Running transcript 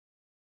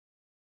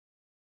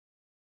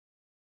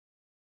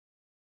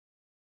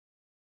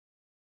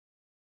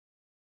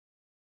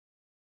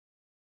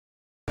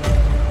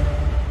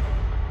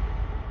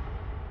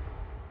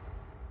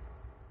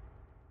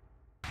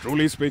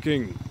Truly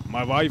speaking,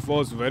 my wife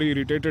was very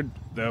irritated.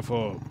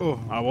 Therefore,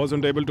 I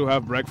wasn't able to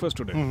have breakfast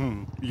today.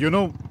 You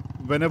know,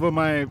 whenever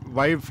my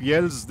wife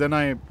yells, then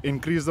I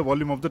increase the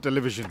volume of the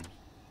television.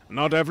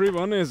 Not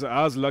everyone is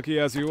as lucky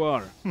as you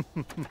are.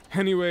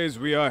 Anyways,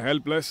 we are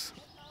helpless.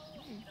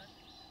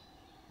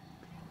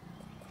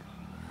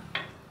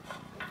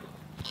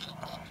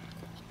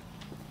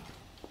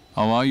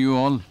 How are you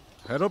all?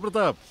 Hello,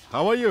 Pratap.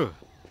 How are you?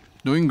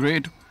 Doing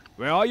great.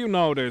 Where are you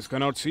nowadays?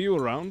 Cannot see you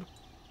around.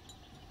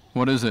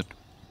 What is it?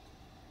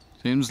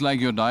 Seems like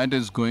your diet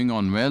is going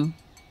on well.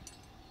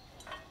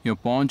 Your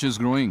paunch is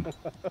growing.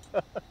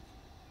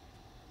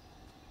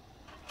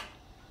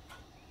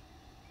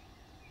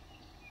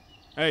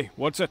 Hey,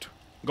 what's it?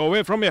 Go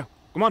away from here.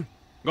 Come on,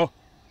 go.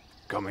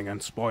 Coming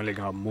and spoiling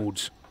our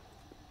moods.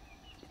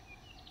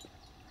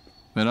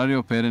 Where are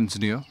your parents,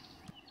 dear?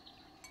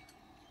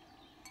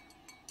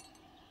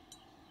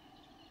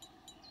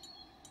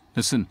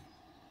 Listen.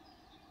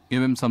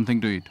 Give him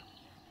something to eat.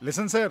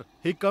 Listen, sir.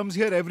 He comes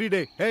here every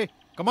day. Hey,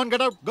 come on,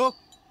 get out. Go.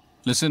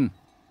 Listen.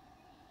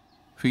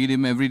 Feed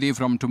him every day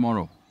from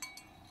tomorrow.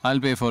 I'll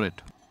pay for it.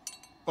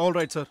 All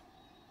right, sir.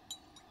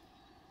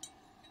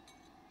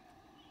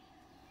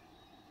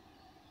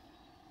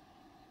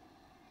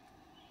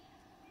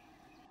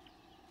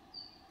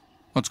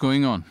 What's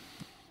going on?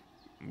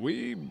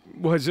 We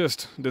were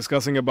just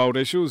discussing about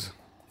issues.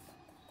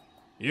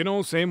 You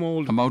know, same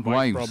old About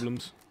wife wives.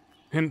 problems.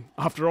 And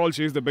after all,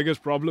 she's the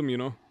biggest problem, you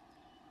know.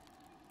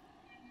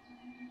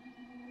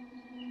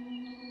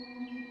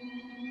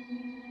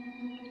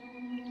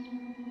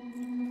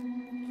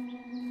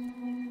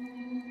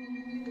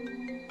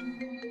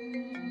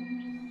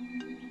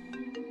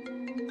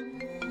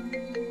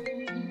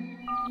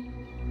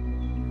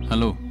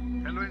 Hello.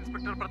 Hello,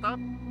 Inspector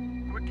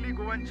Pratap. Quickly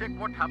go and check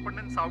what happened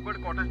in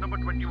Saugad cottage number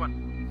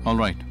 21. All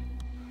right.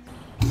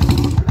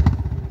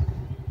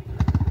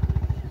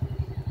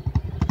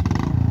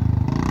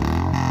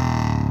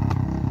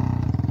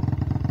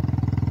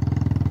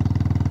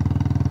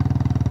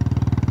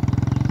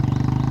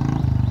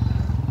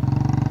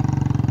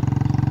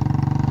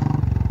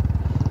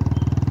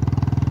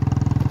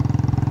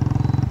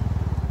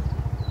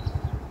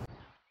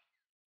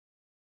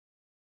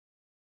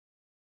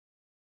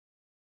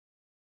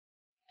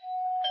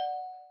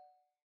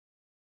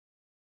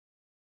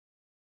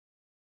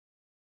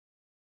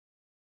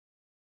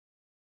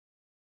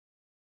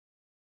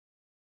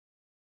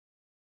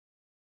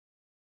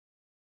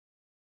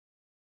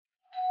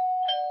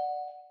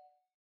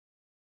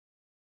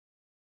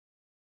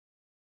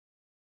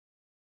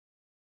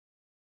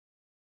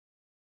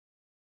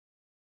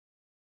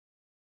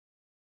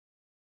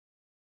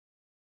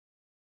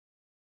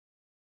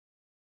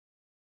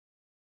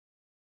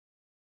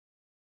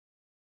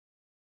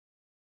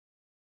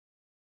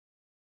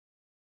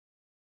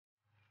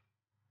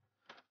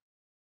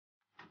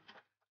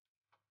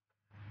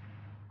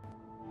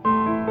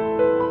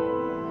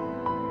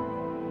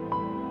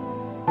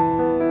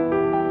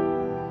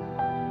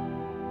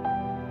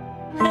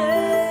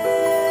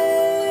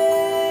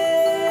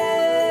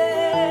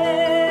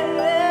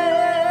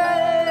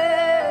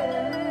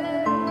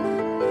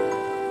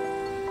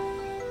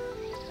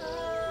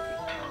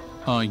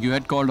 You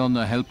had called on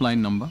the helpline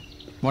number.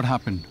 What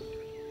happened?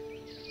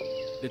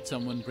 Did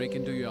someone break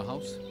into your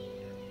house?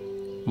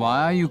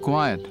 Why are you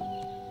quiet?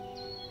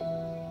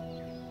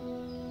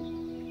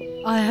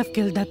 I have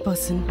killed that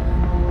person.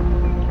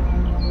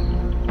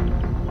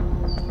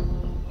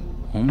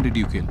 Whom did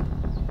you kill?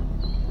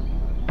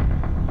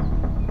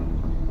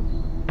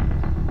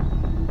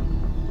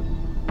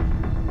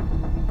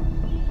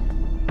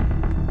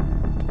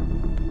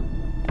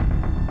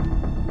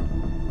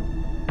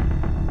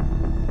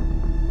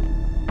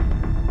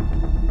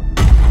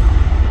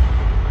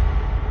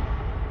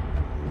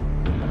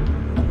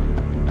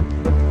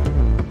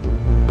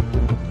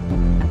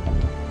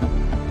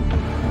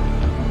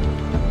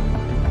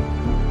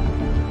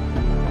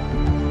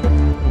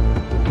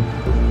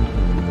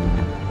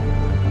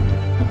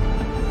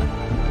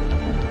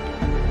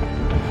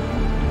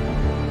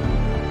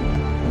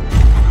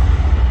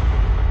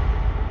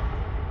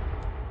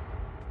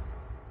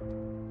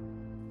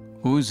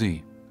 Who is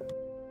he?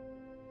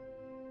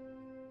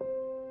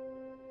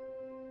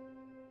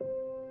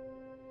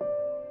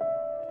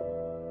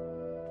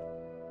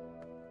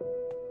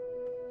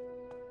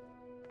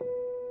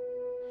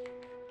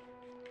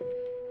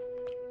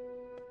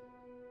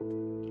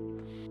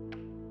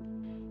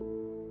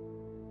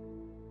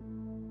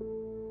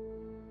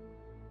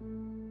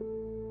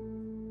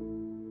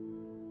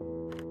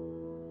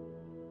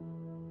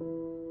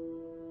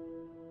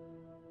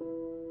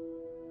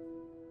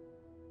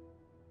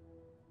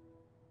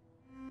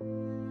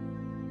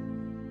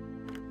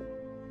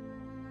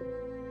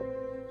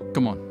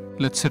 Come on,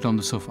 let's sit on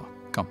the sofa.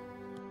 Come.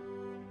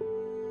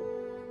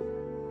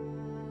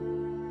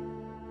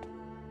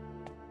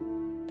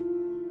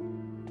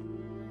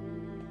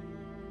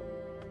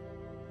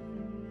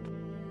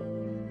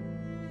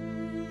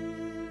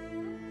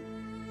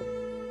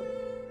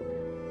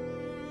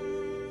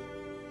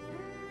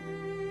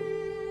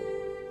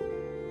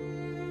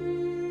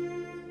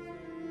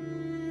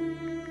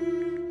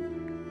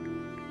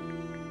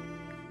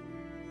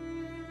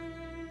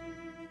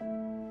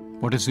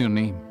 What is your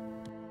name?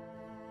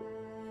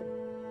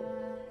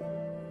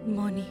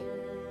 Moni.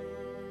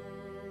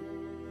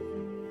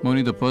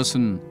 Moni, the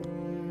person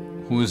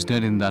who is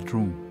dead in that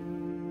room.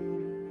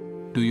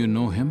 Do you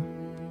know him?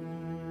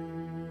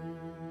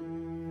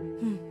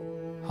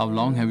 How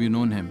long have you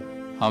known him?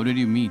 How did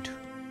you meet?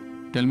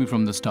 Tell me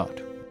from the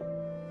start.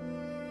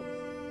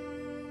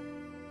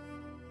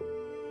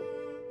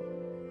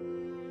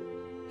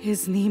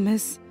 His name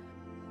is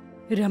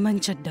Raman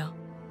Chadda.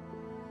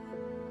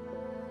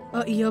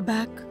 A year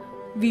back,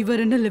 we were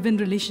in a live-in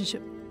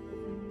relationship.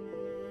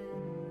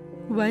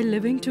 While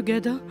living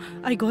together,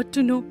 I got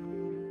to know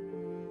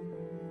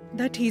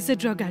that he's a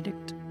drug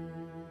addict.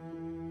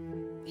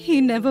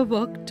 He never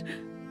worked,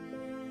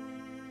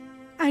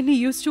 and he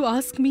used to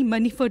ask me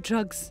money for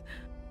drugs.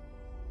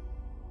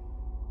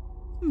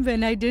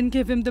 When I didn't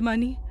give him the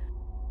money,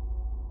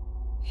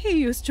 he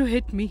used to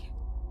hit me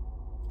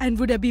and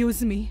would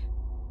abuse me.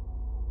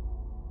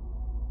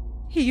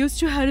 He used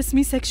to harass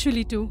me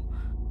sexually too.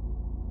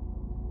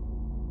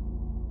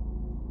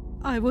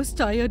 I was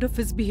tired of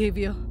his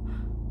behavior.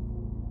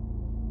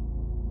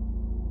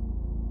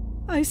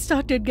 I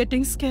started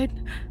getting scared,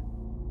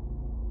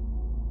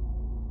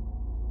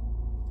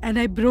 and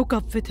I broke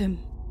up with him.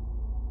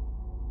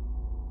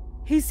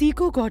 His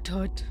ego got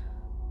hurt,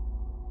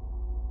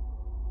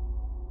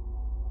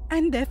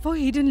 and therefore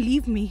he didn't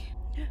leave me.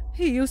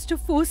 He used to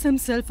force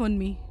himself on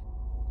me.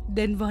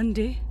 Then one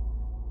day,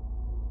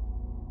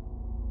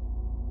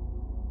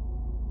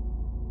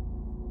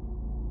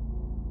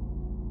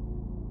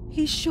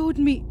 he showed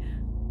me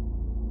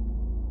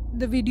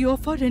the video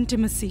of our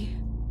intimacy.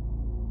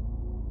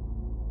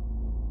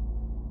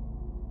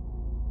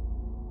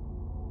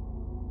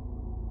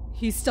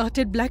 He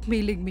started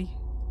blackmailing me.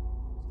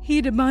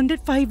 He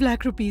demanded 5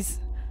 lakh rupees.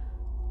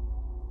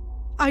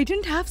 I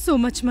didn't have so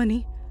much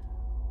money.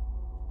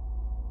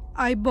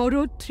 I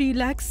borrowed 3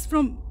 lakhs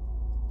from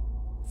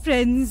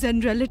friends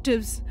and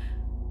relatives.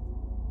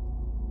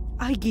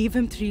 I gave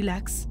him 3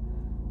 lakhs.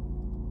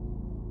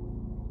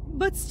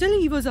 But still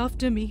he was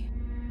after me.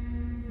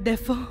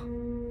 Therefore,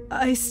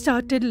 I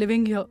started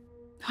living here,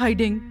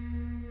 hiding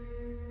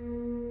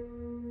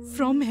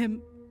from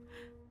him.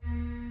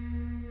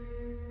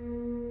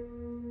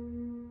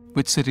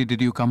 Which city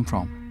did you come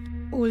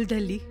from? Old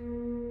Delhi.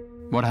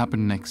 What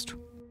happened next?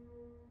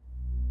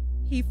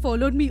 He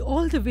followed me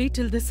all the way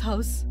till this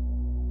house.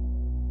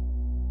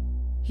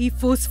 He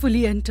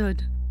forcefully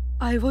entered.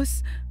 I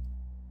was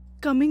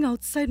coming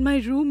outside my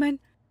room and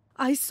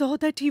I saw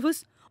that he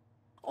was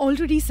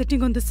already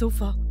sitting on the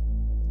sofa.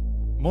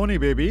 Moni,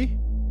 baby.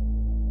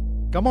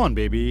 Come on,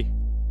 baby.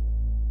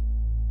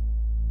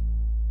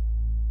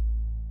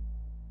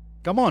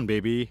 Come on,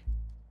 baby.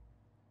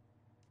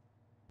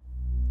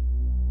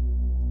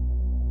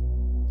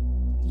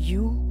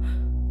 You?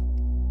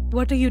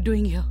 What are you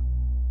doing here?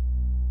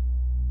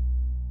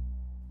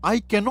 I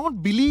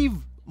cannot believe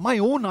my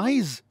own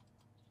eyes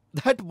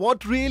that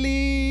what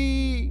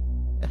really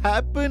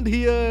happened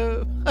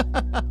here.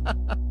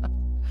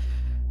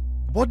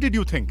 What did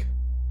you think?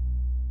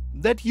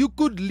 That you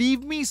could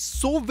leave me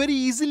so very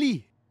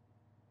easily,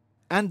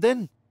 and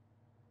then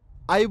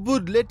I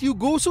would let you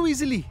go so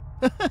easily?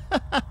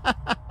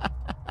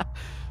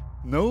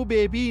 No,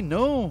 baby,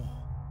 no.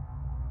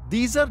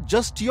 These are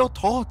just your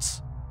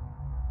thoughts.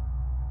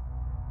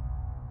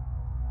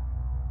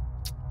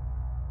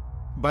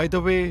 By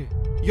the way,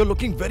 you're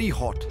looking very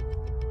hot.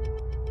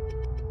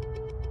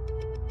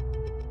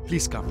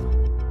 Please come.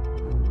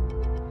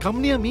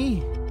 Come near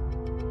me.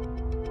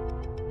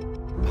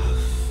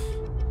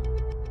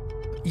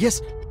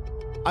 Yes,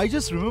 I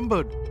just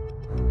remembered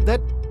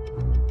that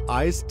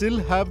I still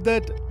have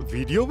that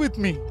video with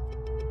me.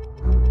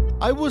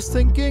 I was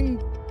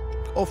thinking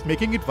of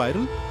making it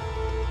viral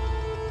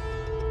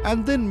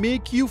and then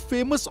make you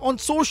famous on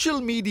social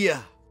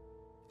media.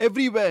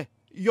 Everywhere,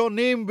 your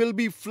name will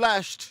be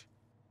flashed.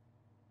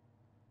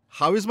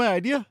 How is my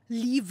idea?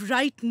 Leave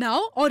right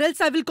now or else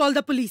I will call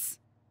the police.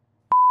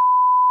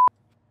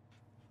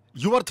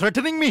 You are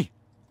threatening me.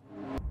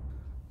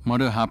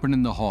 Murder happened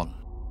in the hall.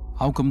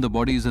 How come the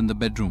body is in the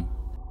bedroom?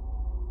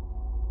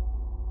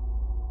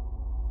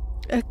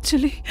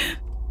 Actually,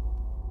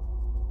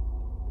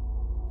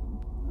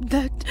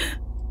 that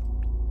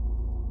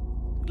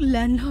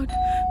landlord.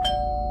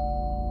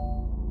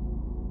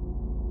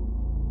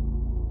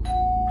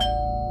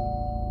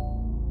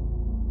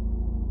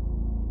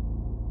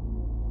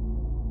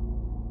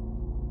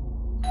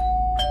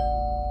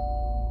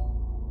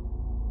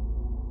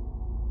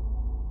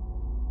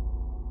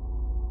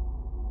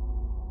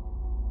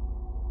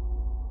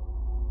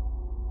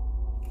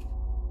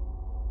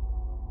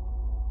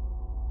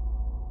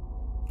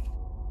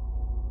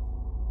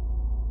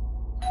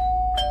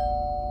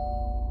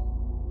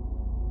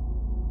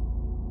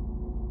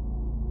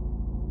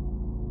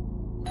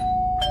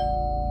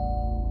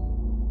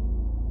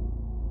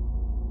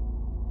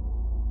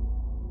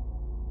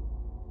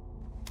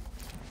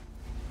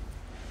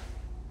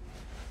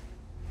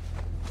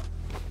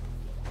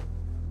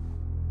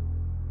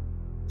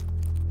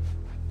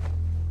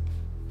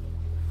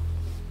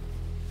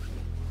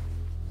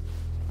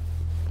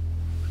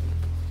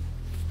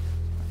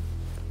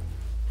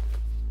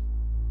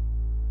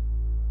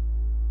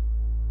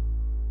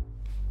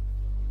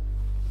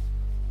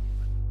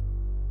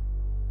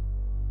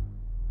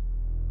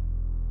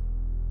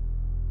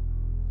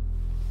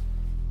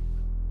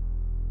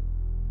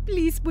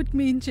 Please put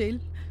me in jail.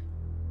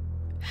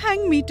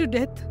 Hang me to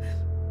death.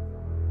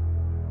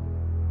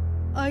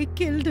 I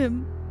killed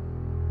him.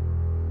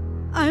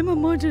 I'm a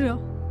murderer.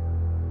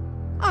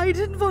 I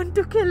didn't want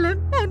to kill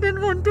him. I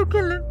didn't want to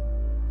kill him.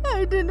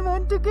 I didn't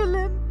want to kill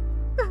him.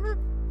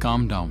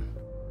 Calm down.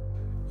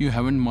 You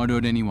haven't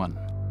murdered anyone.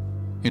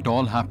 It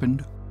all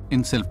happened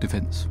in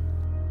self-defense.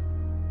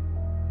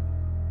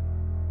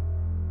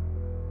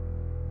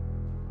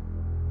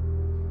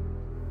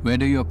 Where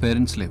do your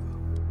parents live?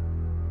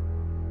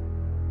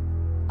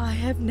 I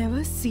have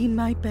never seen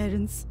my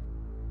parents.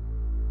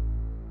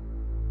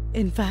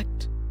 In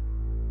fact,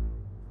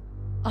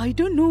 I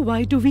don't know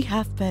why do we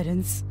have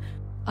parents.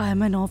 I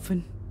am an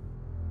orphan.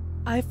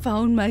 I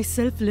found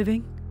myself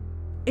living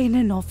in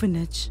an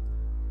orphanage.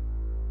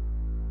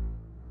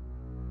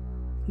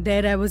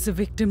 There I was a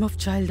victim of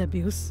child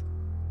abuse.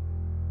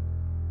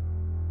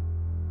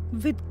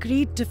 With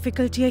great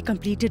difficulty, I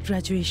completed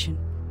graduation.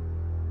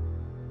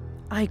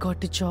 I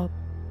got a job,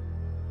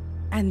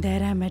 and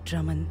there I met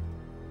Raman.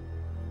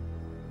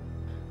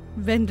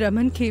 When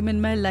Raman came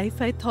in my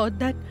life, I thought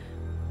that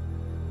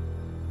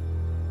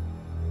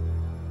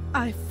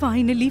I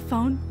finally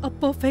found a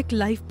perfect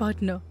life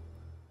partner.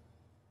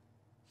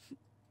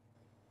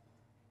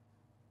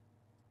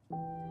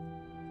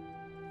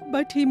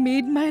 But he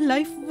made my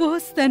life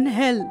worse than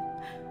hell.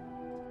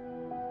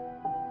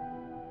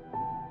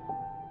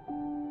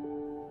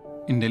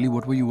 In Delhi,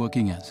 what were you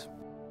working as?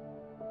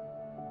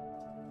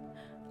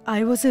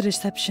 I was a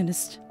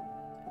receptionist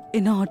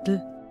in a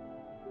hotel.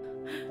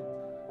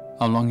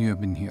 How long you have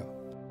been here?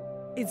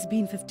 It's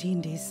been 15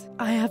 days.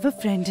 I have a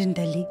friend in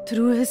Delhi.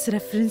 Through his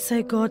reference,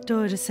 I got a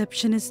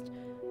receptionist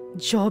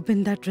job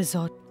in that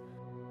resort.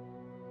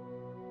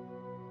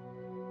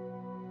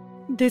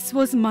 This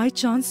was my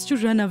chance to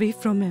run away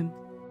from him.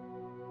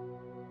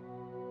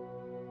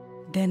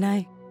 Then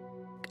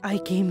I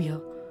came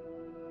here.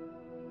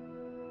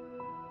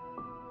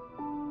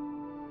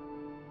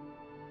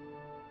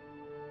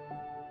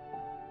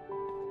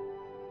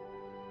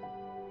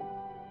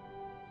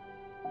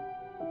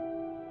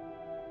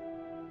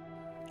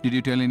 Did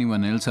you tell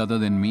anyone else other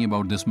than me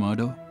about this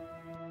murder?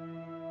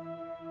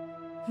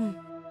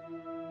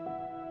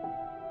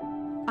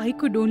 I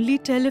could only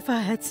tell if I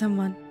had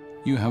someone.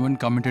 You haven't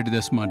committed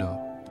this murder.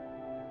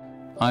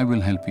 I will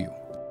help you.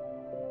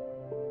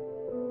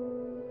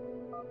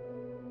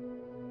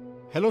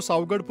 Hello,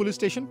 Savgarh Police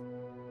Station.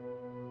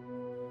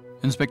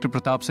 Inspector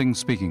Pratap Singh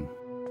speaking.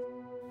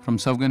 From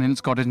Savgan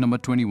Hills, cottage number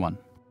 21.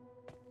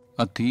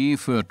 A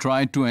thief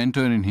tried to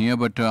enter in here,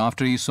 but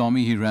after he saw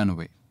me, he ran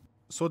away.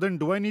 So then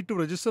do I need to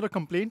register a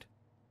complaint?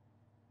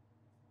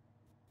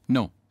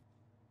 No.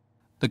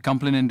 The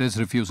complainant is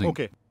refusing.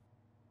 Okay.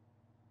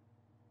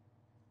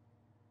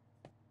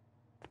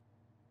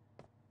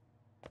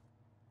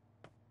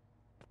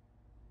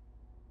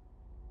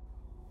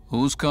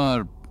 Whose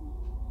car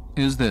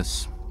is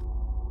this?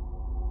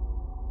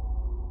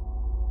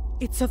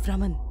 It's of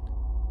Raman.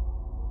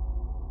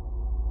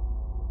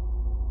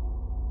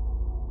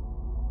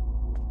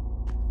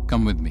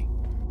 Come with me.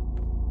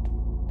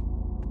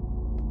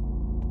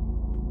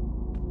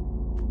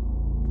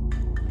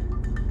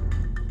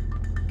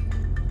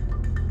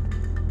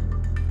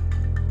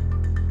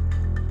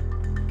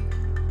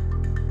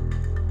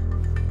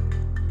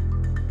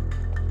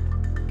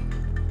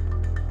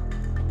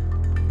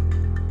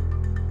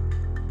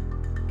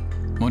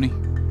 Moni,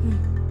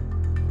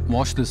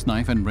 wash this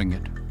knife and bring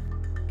it.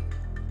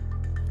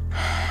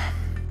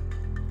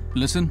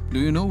 Listen, do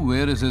you know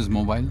where is his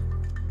mobile?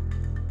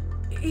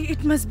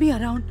 It must be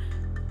around.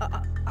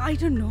 I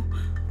don't know.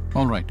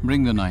 All right,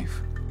 bring the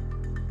knife.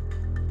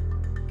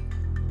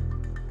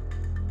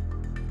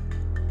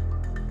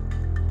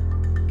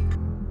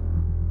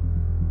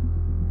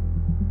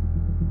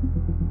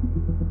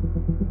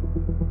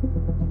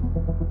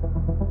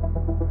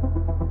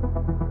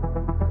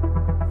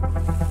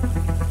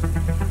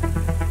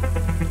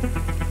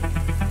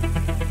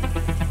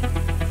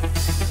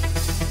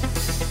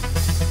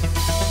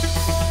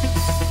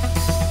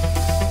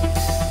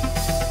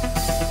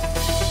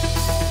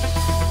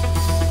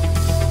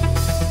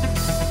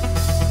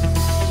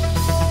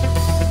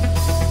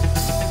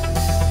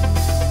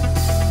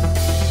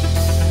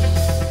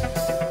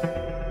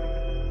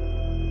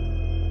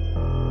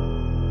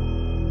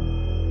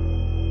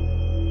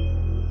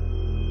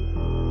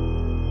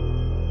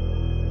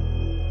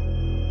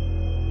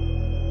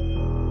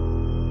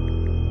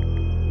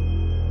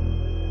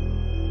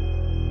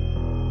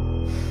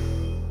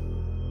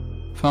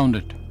 Found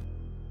it.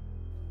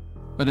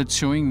 But it's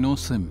showing no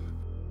SIM.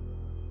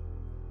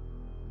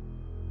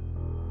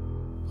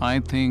 I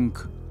think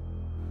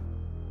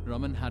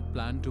Raman had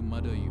planned to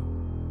murder you.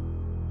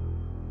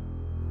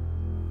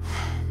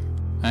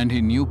 and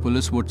he knew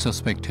police would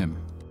suspect him.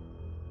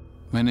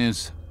 When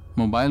his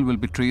mobile will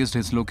be traced,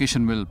 his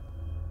location will...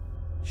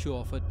 show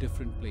off a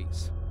different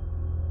place.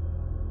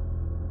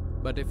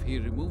 But if he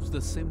removes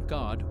the SIM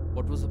card,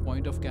 what was the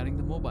point of carrying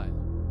the mobile?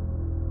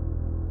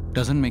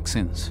 Doesn't make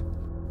sense.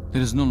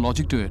 There is no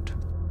logic to it.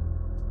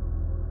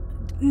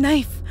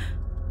 Knife.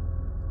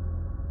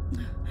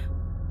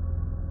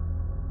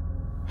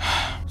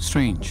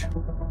 Strange.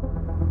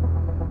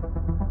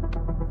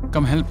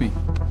 Come help me.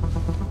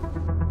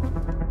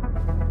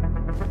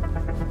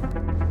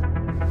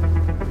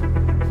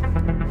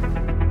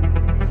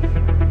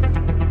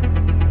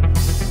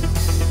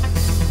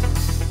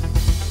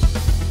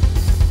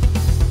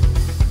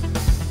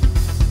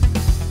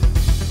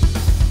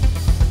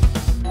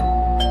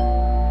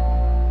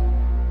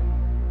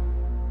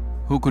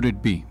 Who could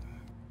it be?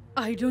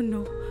 I don't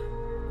know.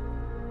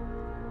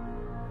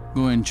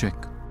 Go and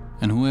check.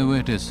 And whoever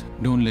it is,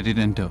 don't let it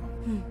enter.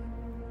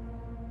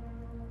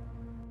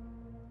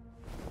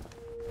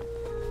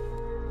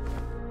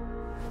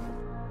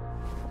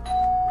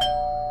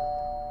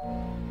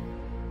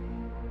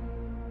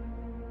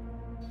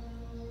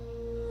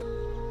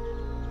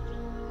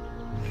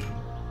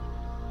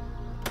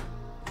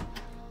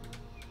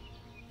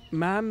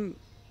 Ma'am,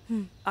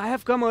 I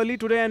have come early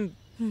today and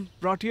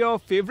brought your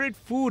favorite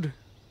food.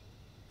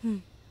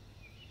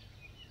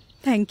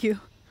 Thank you.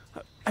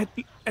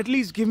 At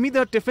least give me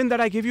the tiffin that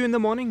I give you in the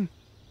morning.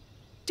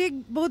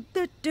 Take both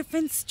the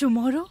tiffins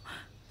tomorrow?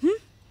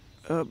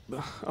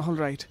 All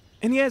right.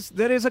 And yes,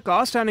 there is a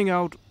car standing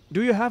out.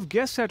 Do you have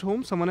guests at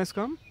home? Someone has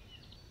come?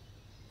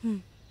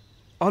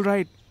 All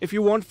right. If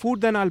you want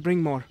food, then I'll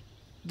bring more.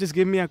 Just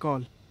give me a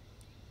call.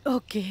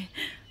 Okay.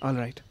 All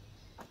right.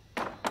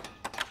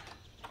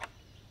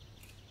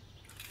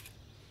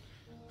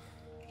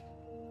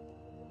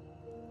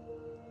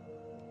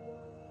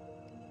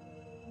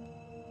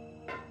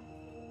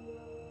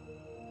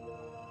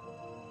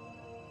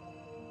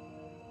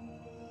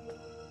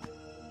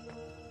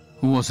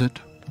 Who was it?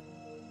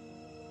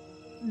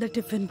 The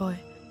tiffin boy.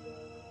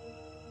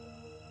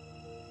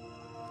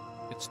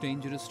 It's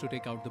dangerous to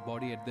take out the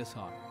body at this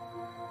hour.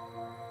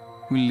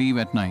 We'll leave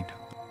at night.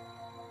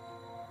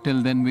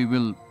 Till then, we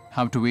will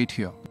have to wait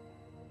here.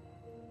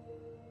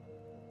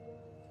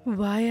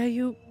 Why are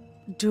you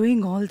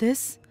doing all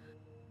this?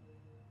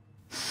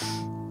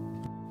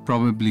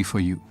 Probably for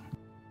you.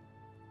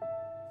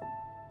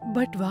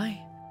 But why?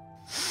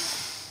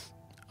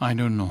 I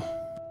don't know.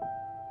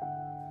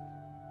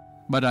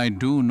 But I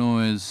do know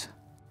is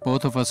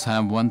both of us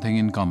have one thing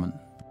in common.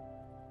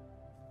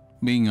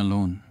 Being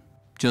alone.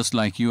 Just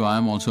like you, I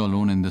am also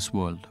alone in this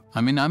world.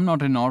 I mean, I'm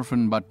not an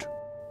orphan, but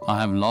I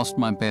have lost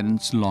my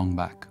parents long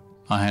back.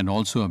 I had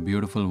also a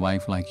beautiful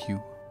wife like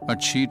you,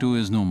 but she too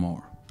is no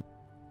more.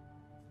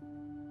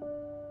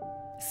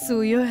 So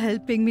you're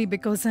helping me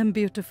because I'm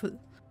beautiful.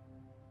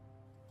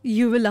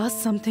 You will ask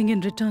something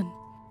in return.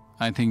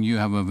 I think you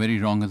have a very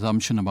wrong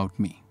assumption about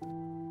me.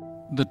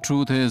 The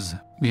truth is,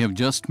 we have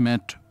just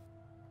met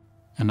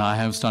and I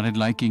have started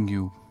liking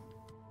you.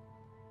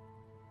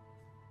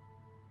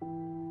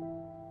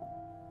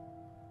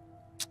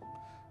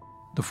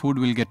 The food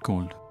will get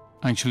cold.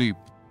 Actually,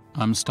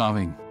 I'm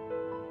starving.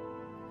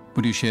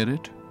 Would you share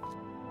it?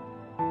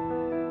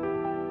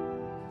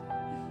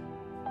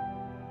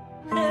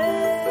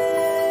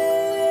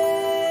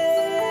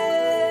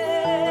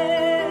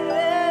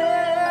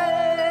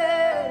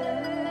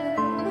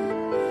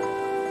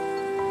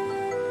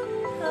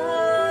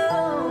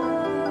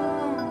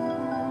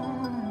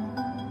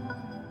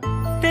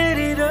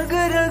 तेरी रग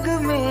रग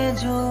में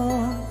जो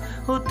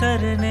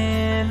उतरने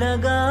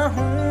लगा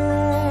हूँ,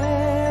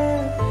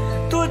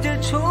 तुझे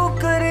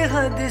छूकर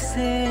हद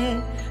से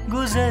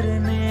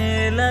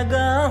गुजरने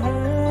लगा हूँ।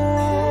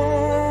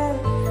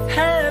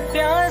 है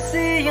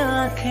प्यासी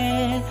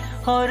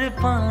आँखें और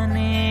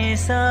पानी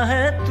सा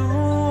है तू,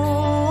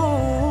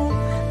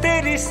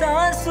 तेरी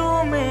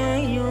सांसों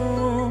में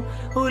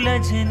यूं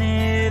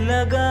उलझने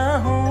लगा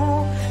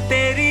हूँ।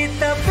 तेरी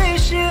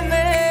तपिश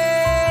में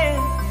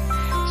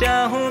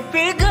चाहूं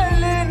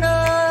पिघलना।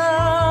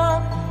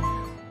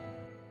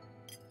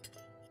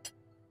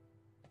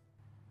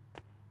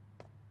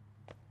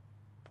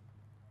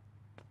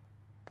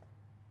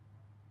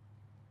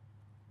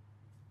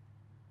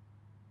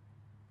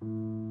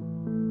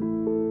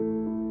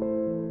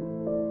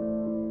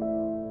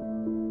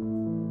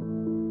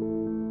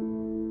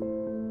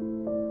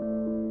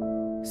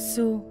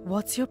 So,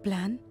 what's your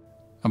plan?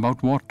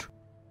 About what?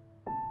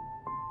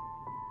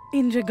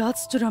 In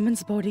regards to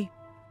Raman's body.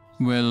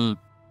 Well,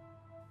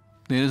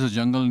 there is a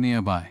jungle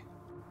nearby,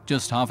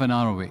 just half an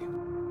hour away.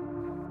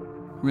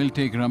 We'll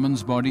take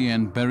Raman's body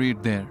and bury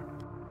it there.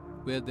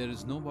 Where there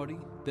is no body,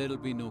 there will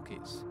be no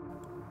case.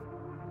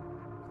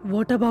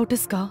 What about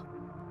his car?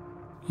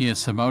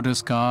 Yes, about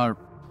his car.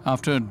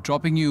 After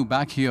dropping you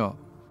back here,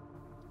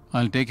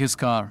 I'll take his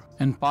car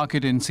and park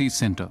it in Sea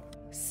Center.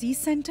 Sea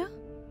Center?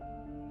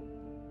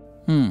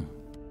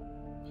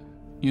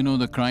 You know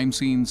the crime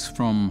scenes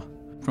from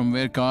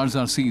where cars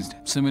are seized.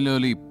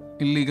 Similarly,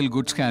 illegal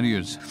goods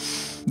carriers.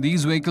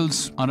 These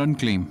vehicles are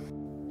unclaimed.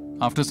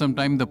 After some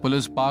time, the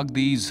police park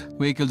these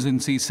vehicles in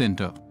Sea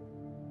Center.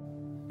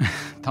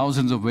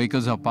 Thousands of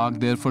vehicles are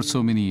parked there for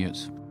so many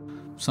years.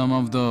 Some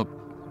of the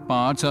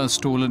parts are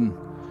stolen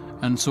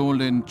and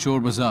sold in Chor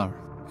Bazaar.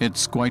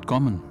 It's quite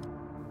common.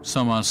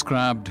 Some are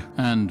scrapped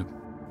and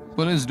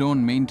police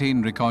don't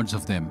maintain records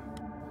of them.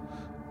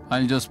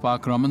 I'll just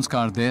park Raman's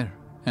car there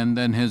and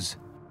then his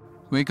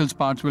Vehicle's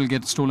parts will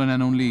get stolen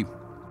and only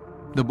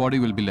the body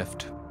will be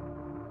left.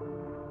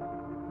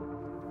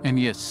 And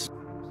yes,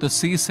 the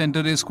seized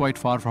center is quite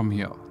far from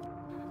here.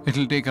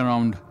 It'll take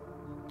around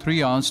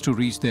 3 hours to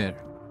reach there.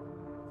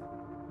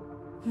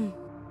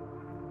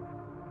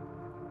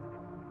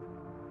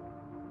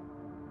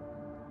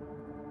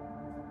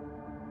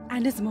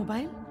 And his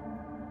mobile?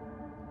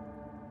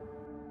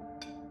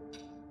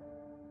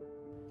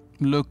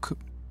 Look,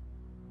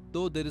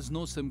 Though there is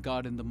no SIM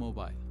card in the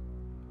mobile,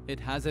 it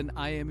has an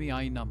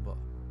IMEI number.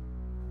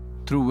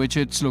 through which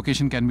its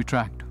location can be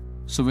tracked.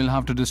 So we'll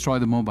have to destroy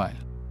the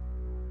mobile.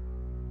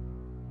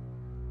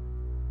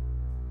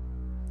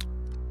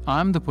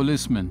 I'm the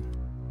policeman,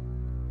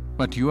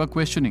 but you are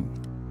questioning.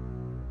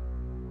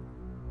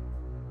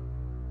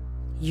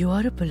 You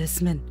are a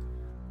policeman,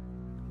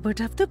 but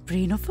have the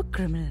brain of a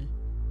criminal.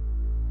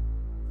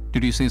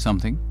 Did you say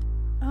something?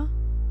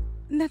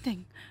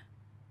 Nothing.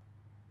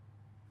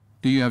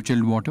 Do you have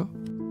chilled water?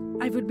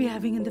 I would be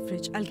having in the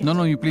fridge. I'll get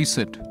No, it. you please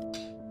sit.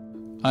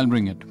 I'll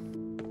bring it.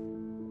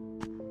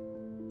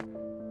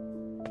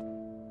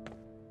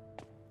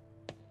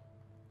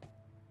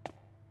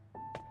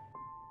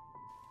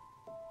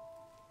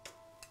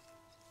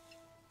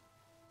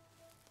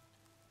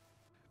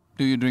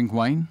 Do you drink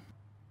wine?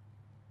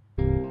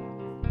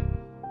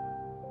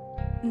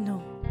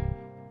 No.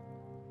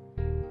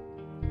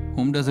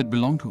 Whom does it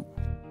belong to?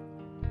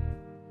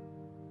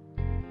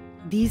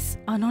 These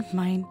are not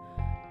mine.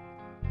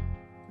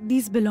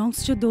 These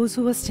belongs to those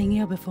who were staying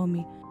here before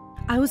me.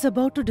 I was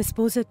about to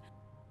dispose it.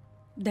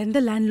 Then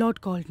the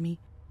landlord called me,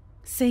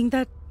 saying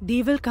that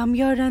they will come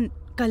here and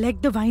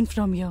collect the wine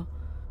from here.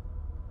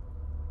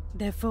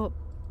 Therefore,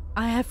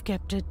 I have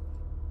kept it.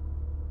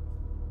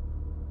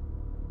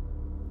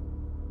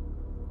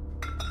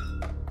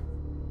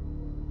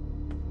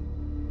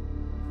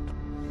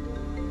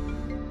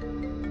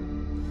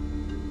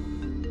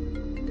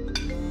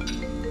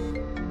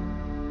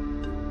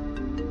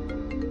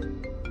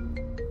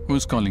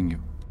 Who's calling you?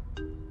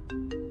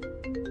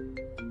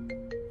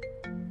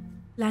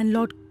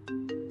 Landlord,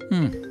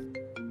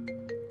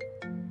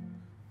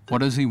 What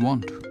does he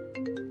want?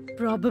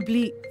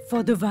 probably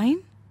for the wine?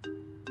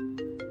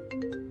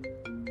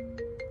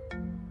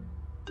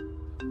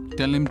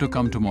 Tell him to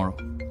come tomorrow.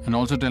 And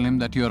also tell him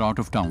that you are out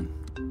of town.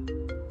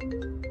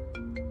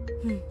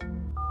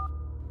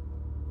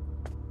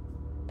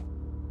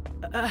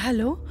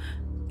 Hello?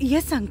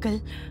 Yes,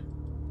 uncle.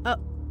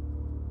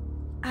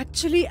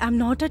 Actually, I'm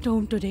not at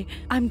home today.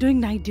 I'm doing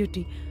night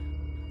duty.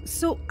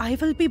 So I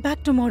will be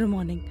back tomorrow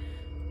morning.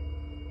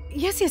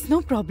 Yes,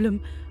 no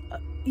problem.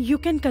 You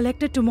can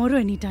collect it tomorrow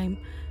anytime.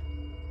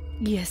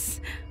 Yes.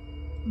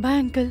 Bye,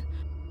 uncle.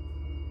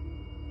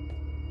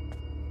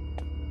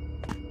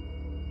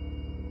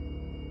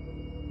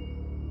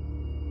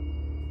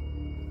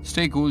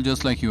 Stay cool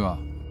just like you are.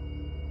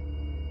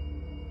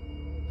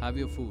 Have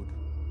your food.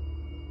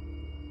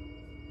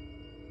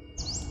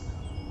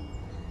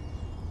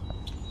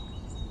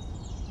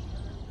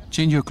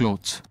 Change your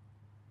clothes.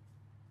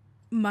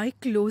 My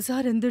clothes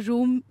are in the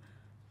room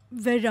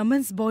where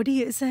Raman's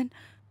body is, and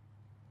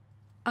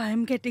I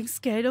am getting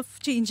scared of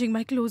changing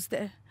my clothes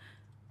there.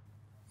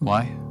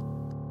 Why?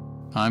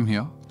 I'm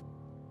here.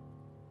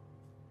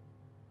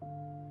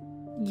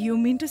 You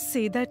mean to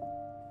say that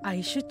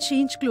I should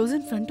change clothes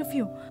in front of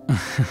you?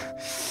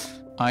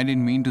 I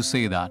didn't mean to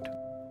say that.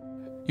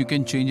 You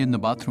can change in the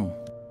bathroom.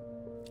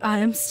 I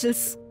am still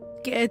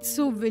scared,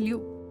 so will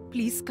you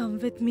please come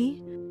with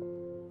me?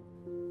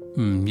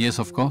 Yes,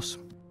 of course.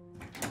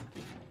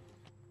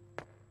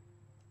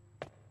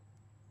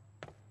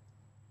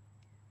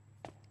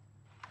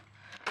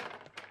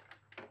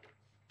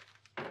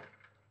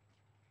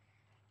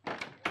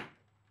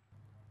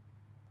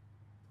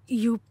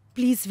 You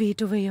please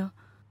wait over here.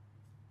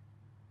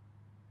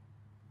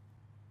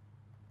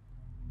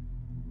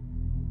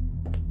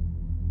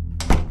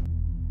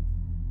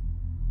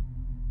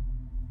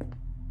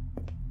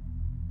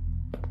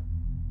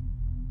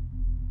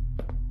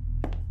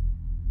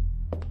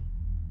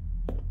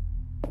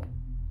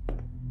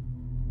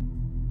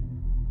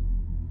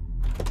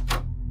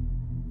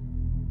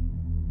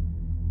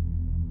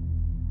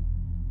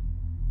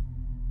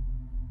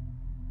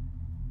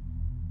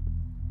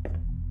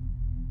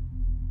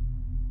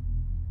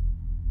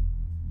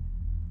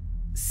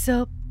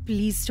 Sir,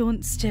 please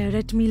don't stare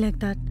at me like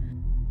that.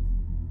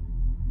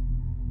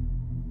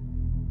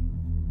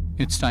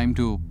 It's time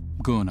to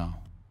go now.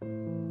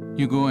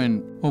 You go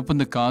and open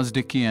the car's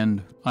dicky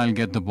and I'll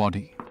get the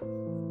body.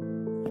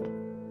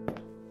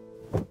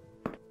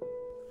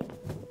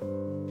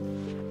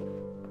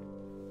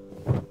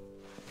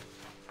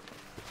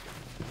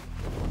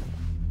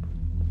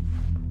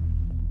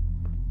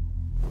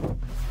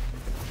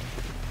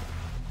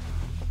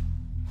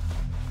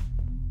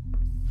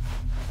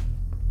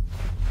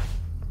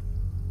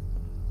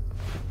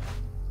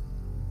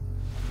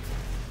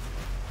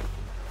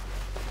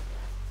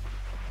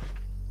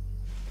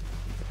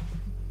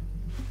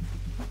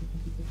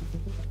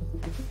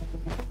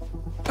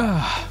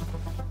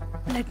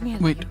 Let me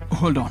help Wait, you.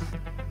 hold on.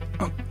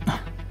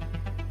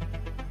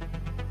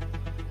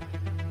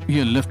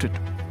 Here, lift it.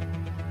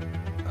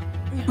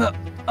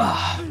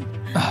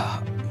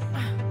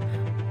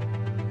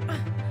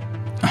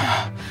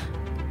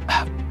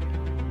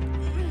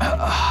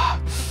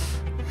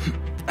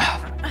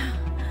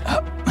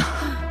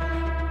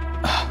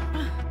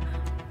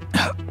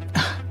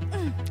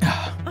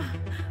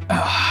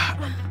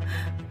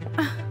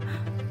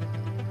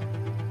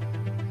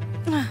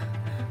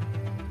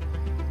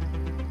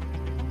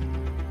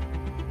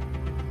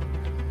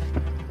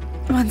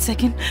 One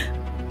second.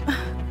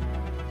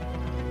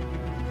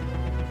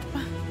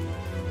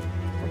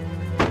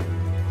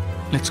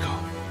 Let's go.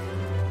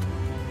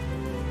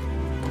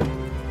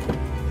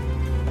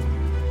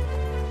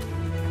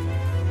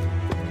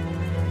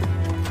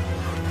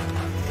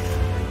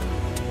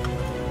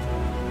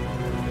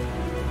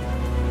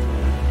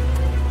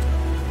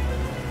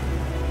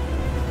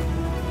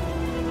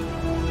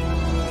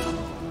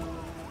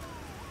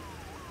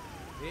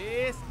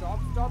 Hey, stop.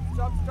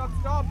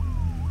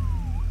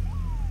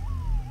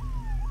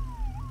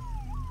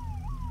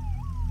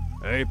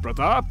 Hey,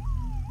 Pratap.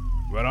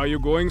 Where are you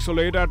going so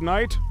late at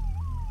night?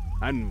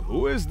 And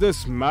who is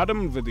this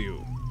madam with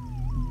you?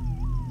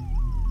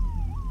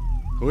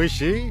 Who is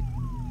she?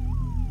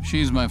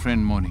 She's my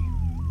friend Moni.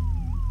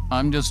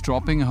 I'm just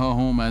dropping her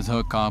home as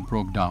her car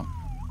broke down.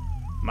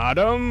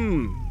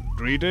 Madam,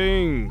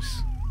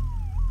 greetings.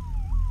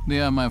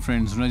 They are my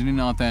friends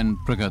Rajninath and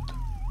Pragat.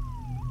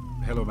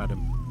 Hello,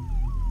 madam.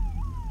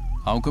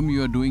 How come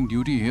you are doing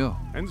duty here?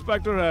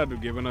 Inspector had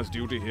given us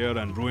duty here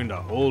and ruined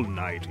our whole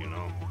night, you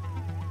know.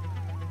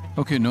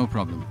 Okay, no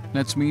problem.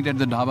 Let's meet at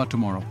the dhaba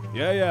tomorrow.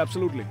 Yeah,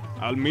 absolutely.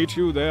 I'll meet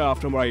you there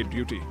after my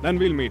duty. Then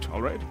we'll meet,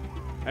 alright?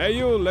 Hey,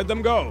 you, let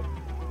them go.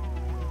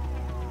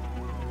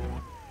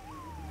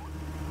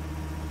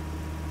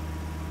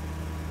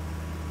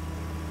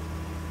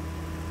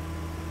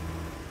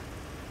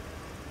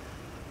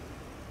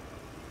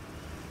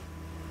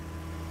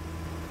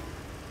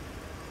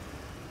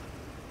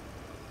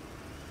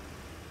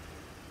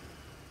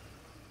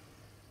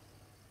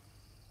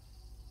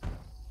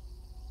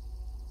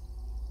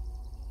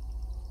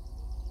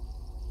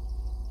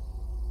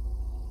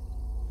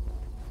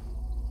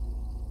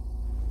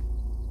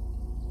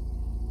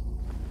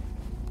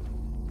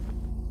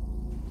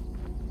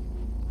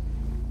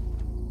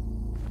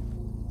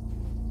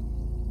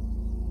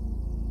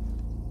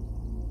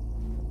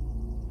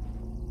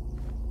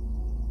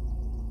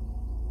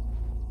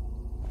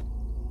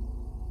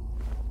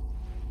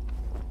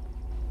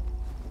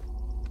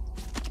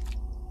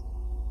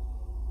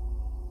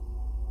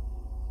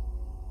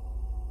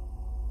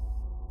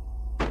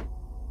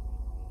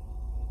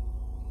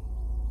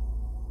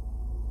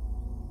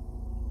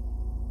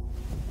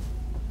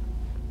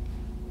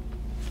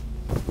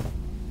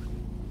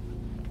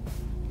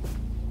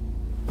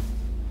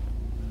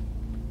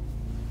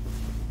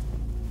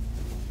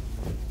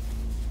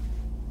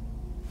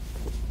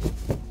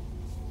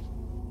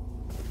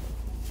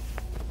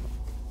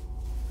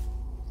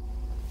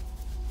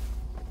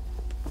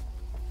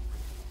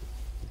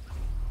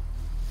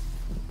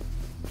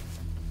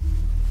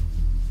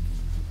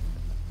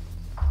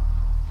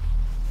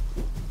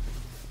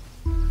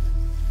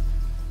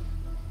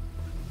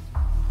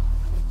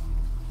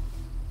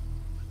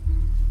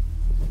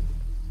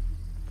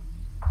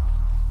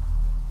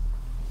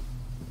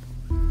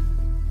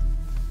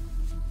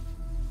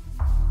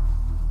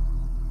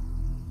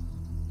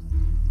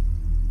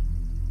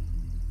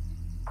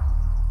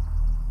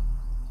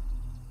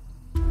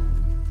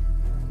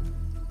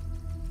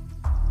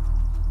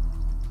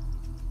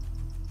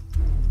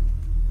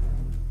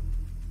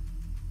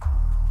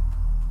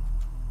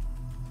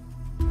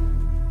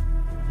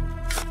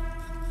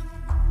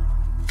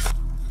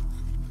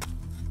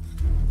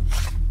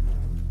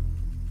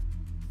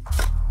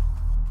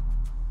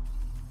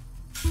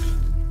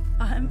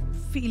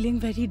 Feeling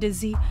very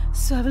dizzy,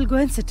 so I will go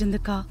and sit in the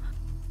car.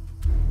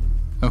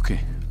 Okay.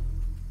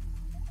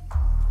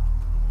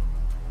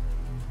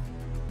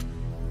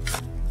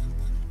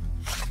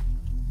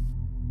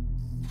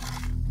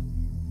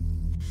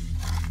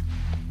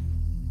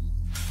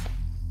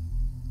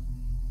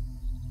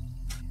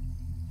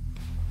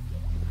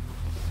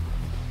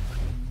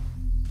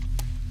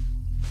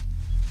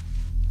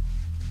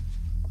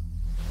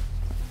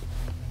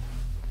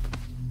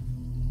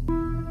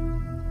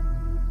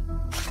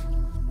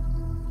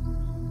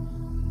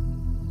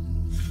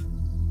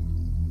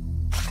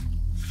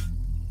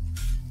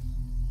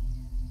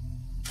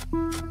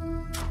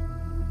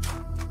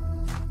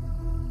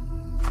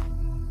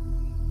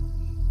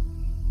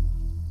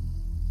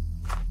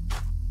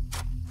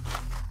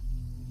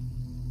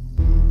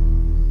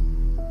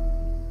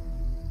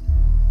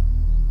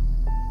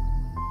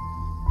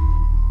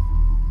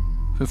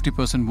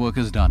 %50 work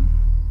is done,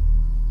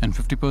 and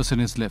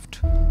 50% is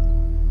left.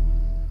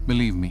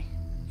 Believe me,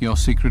 your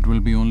secret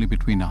will be only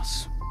between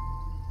us.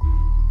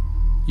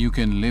 You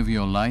can live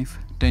your life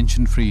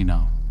tension-free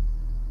now.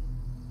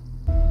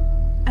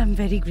 I'm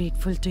very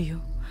grateful to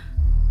you.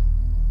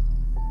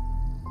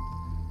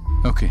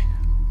 Okay,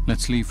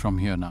 let's leave from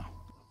here now.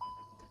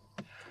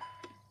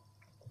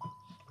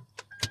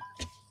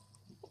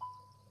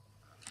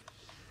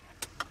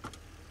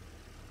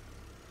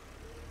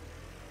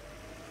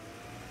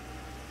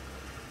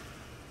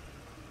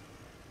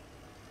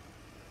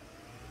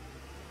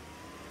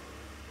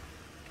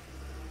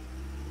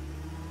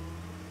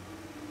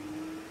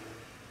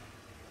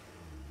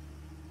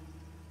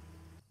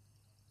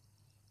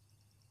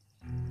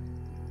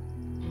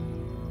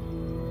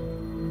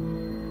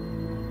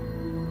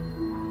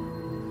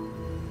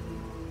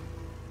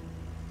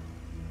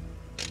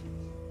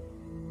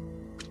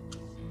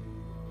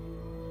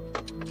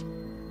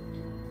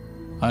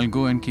 I'll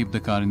go and keep the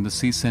car in the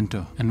C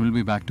center and we'll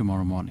be back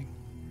tomorrow morning.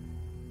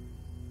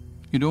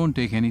 You don't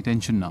take any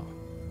tension now.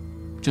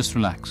 Just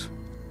relax.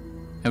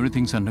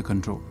 Everything's under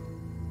control.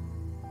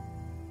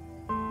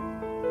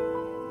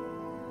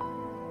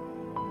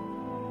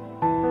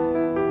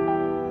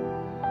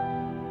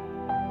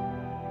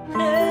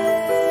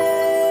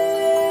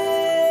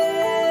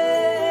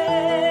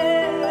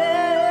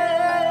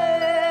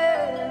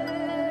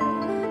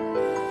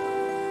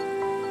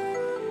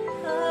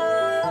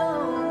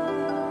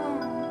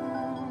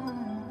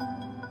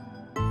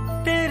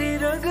 तेरी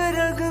रग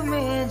रग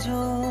में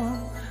जो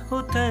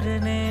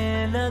उतरने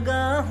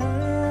लगा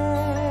हूँ,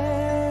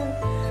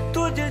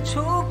 तुझे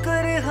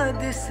छूकर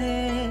हद से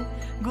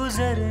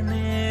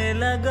गुजरने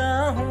लगा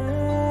हूँ।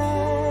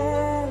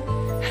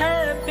 है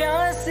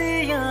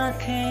प्यासी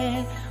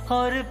आंखें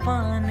और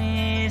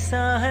पानी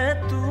सा है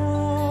तू,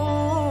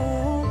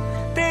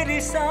 तेरी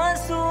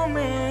सांसों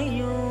में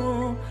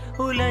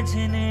यूं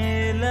उलझने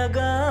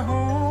लगा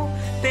हूँ।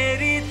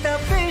 तेरी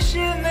तपिश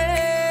में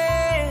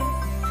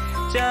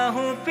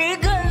चाहूं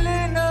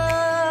पिघलना,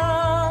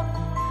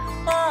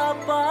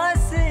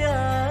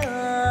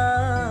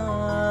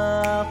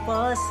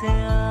 पास आ,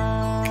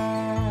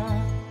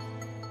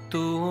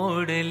 तू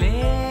ओढ़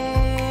ले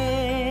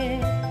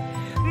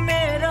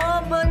मेरा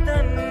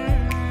बदन,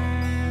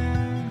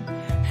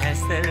 है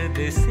सर्द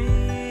सी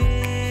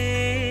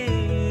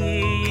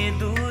ये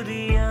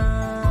दूरियां,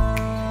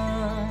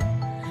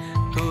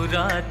 तू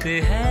रात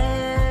है।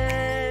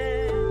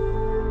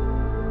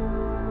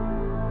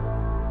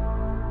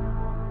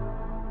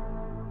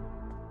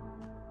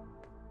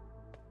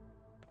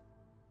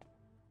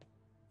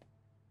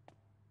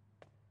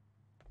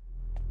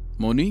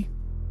 Moni?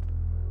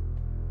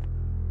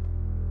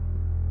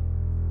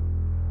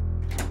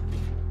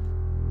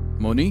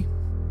 Moni?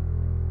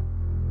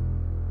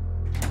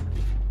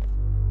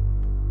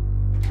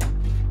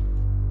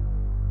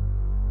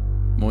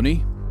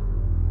 Moni?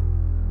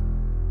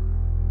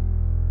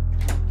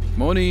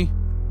 Moni?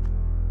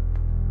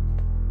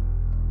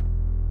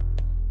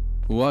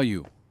 Who are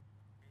you?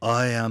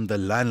 I am the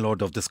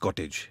landlord of this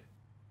cottage.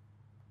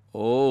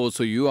 Oh,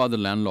 so you are the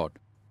landlord.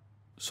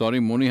 Sorry,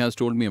 Moni has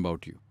told me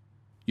about you.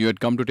 You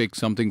had come to take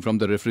something from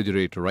the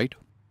refrigerator, right?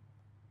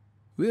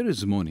 Where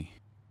is Moni?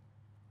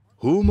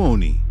 Who,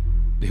 Moni?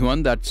 The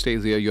one that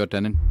stays here, your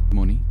tenant,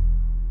 Moni.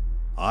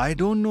 I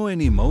don't know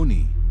any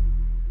Moni.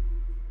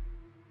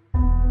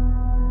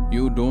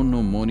 You don't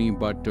know Moni,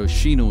 but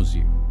she knows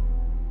you.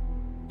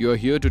 You are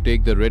here to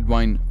take the red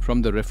wine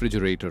from the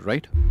refrigerator,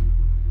 right?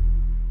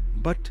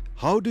 But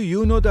how do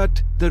you know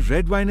that the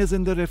red wine is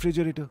in the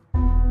refrigerator?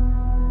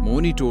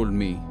 Moni told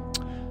me.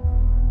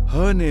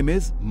 Her name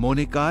is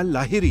Monica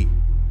Lahiri.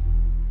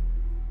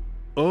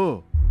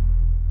 Oh,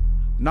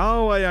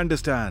 now I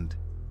understand.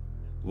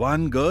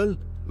 One girl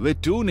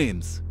with two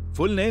names.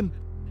 Full name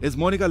is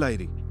Monica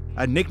Lahiri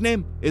and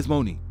nickname is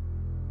Moni.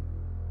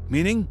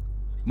 Meaning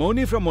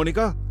Moni from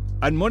Monica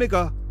and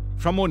Monica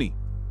from Moni.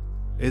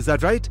 Is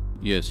that right?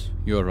 Yes,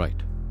 you're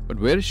right. But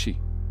where is she?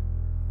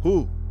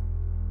 Who?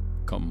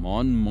 Come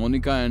on,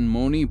 Monica and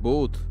Moni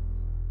both.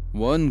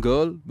 One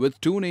girl with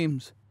two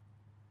names.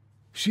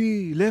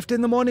 She left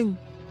in the morning.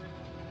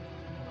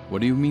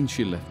 What do you mean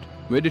she left?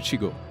 Where did she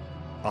go?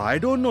 I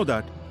don't know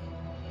that.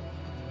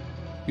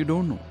 You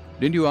don't know.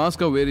 Didn't you ask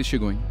her where is she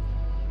going?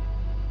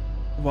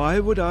 Why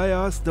would I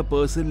ask the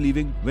person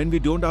leaving when we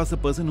don't ask the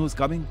person who's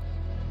coming?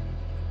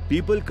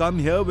 People come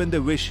here when they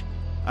wish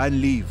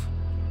and leave.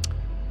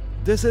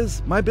 This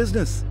is my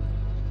business.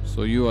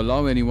 So you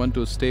allow anyone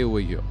to stay over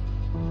here?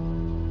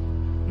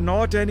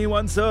 Not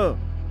anyone, sir.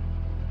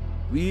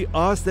 We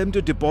ask them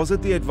to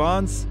deposit the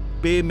advance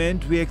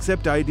payment. We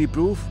accept ID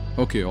proof.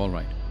 Okay, all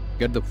right.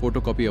 Get the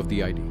photocopy of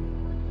the ID.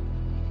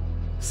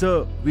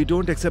 Sir, we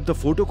don't accept the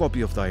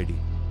photocopy of the ID.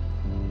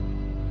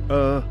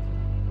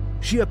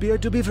 She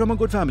appeared to be from a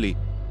good family.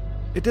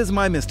 It is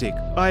my mistake,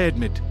 I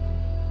admit.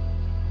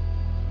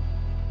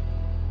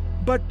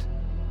 But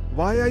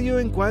why are you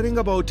inquiring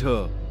about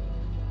her?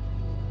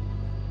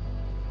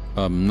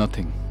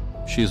 Nothing.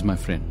 She is my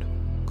friend.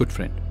 Good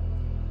friend.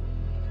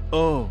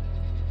 Oh,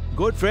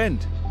 good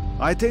friend.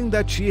 I think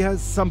that she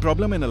has some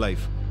problem in her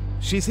life.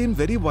 She seemed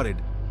very worried.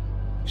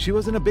 She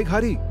was in a big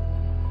hurry.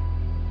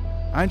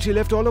 And she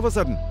left all of a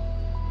sudden.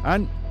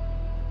 And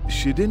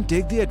she didn't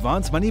take the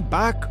advance money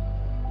back.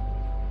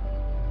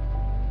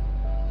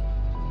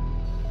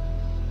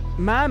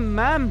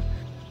 Ma'am.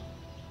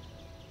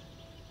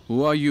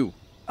 Who are you?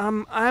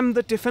 I'm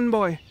the tiffin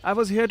boy. I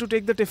was here to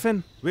take the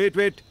tiffin.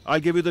 Wait. I'll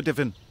give you the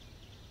tiffin.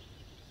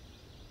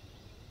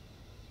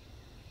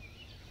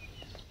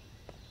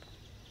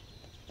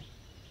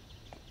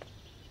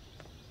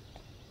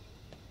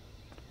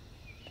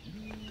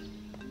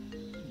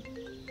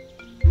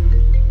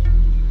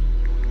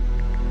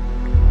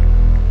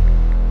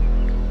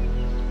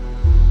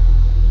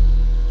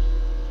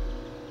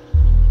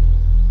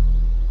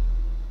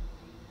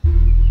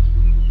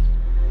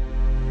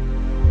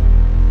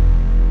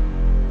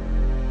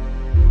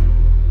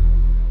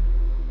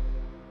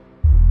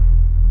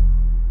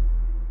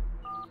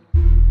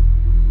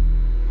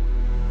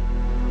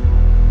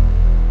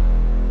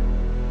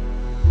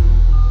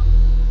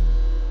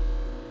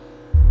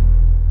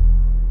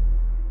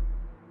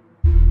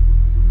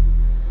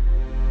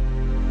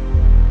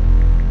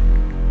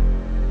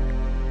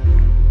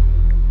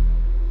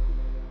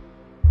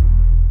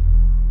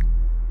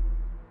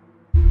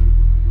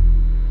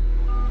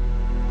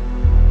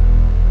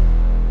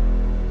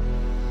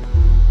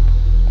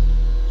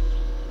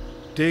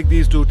 Take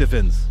these 2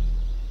 tiffins.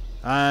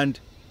 And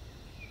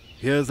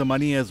here's the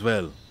money as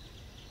well.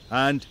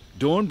 And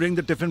don't bring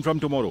the tiffin from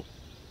tomorrow.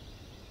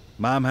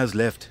 Ma'am has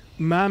left.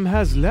 Ma'am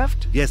has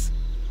left? Yes.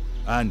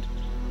 And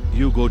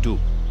you go too.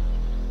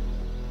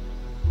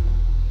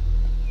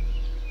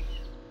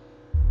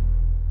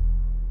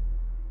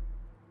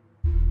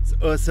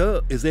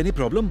 Sir, is there any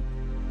problem?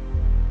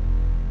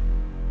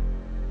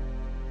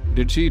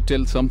 Did she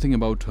tell something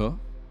about her?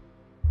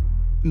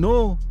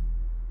 No.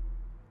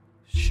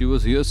 She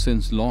was here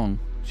since long.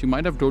 She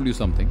might have told you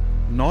something.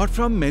 Not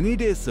from many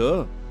days,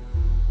 sir.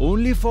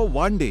 Only for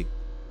 1 day.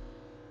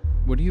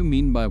 What do you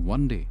mean by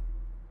 1 day?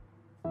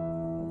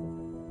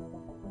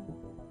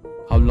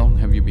 How long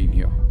have you been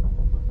here?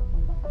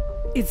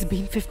 It's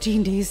been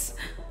 15 days.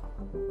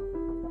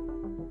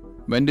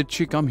 When did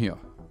she come here?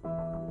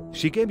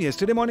 She came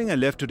yesterday morning and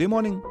left today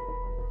morning.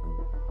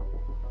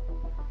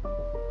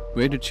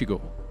 Where did she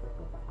go?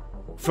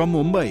 From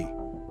Mumbai.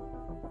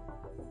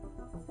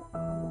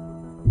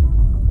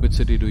 Which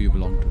city do you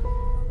belong to?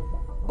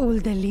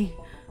 Old Delhi.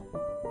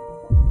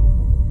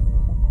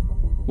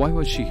 Why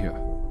was she here?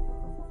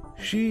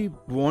 She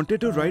wanted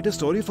to write a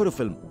story for a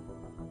film.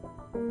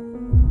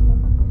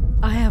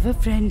 I have a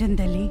friend in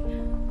Delhi.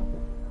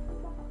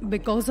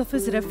 Because of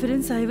his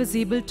reference, I was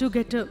able to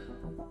get a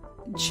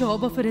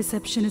job of a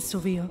receptionist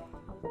over here.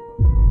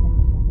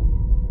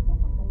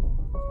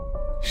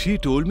 She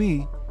told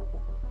me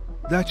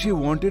that she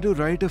wanted to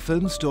write a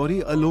film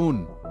story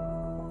alone.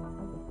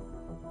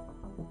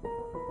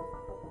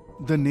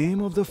 The name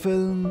of the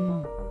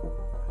film...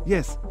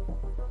 Yes.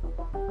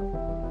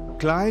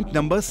 Client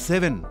number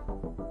 7.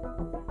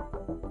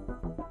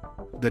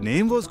 The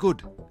name was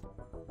good.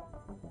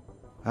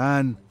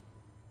 And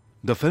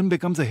the film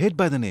becomes a hit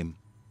by the name.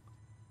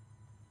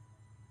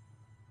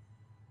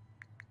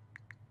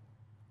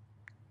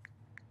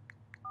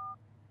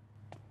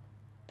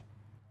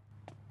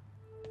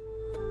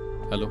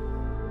 Hello?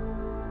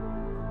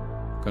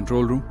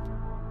 Control room?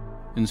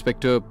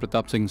 Inspector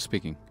Pratap Singh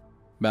speaking.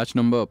 Batch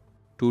number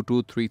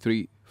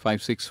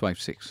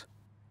 22335656.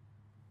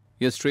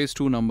 Yes, trace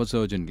 2 numbers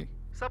urgently.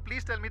 Sir,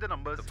 please tell me the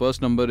numbers. The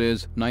first number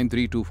is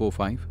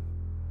 93245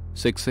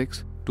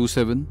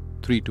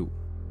 662732.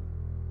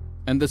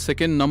 And the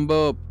second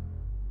number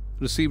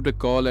received a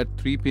call at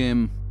 3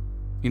 p.m.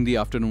 in the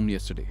afternoon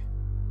yesterday.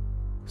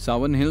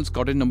 Sawan Hills,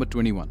 cottage number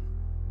 21.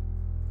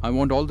 I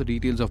want all the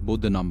details of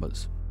both the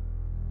numbers.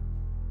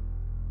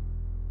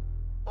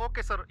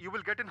 Okay, sir. You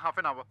will get in half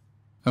an hour.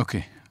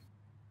 Okay.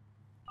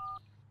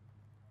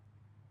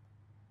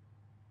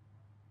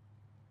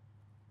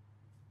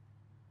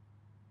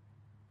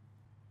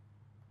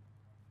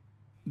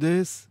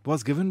 This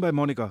was given by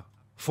Monica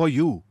for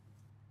you.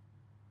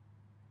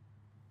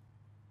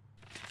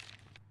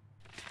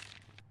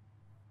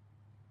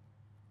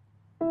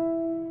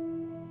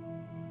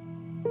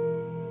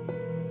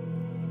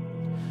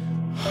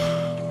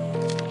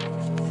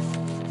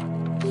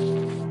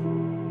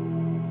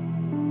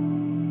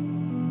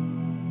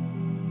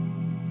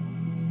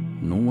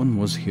 No one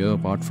was here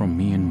apart from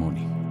me and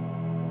Moni.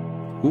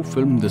 Who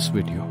filmed this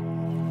video?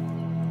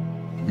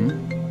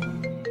 No.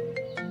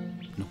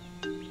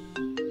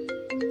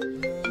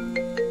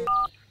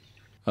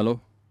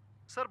 Hello?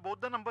 Sir, both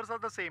the numbers are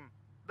the same.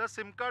 The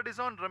SIM card is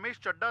on Ramesh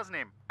Chadda's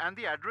name and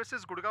the address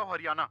is Gurgaon,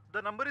 Haryana.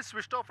 The number is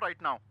switched off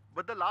right now,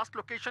 but the last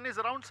location is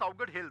around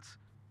Southgate Hills.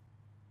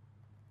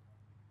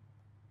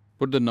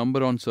 Put the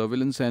number on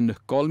surveillance and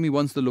call me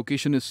once the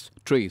location is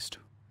traced.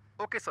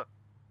 Okay, sir.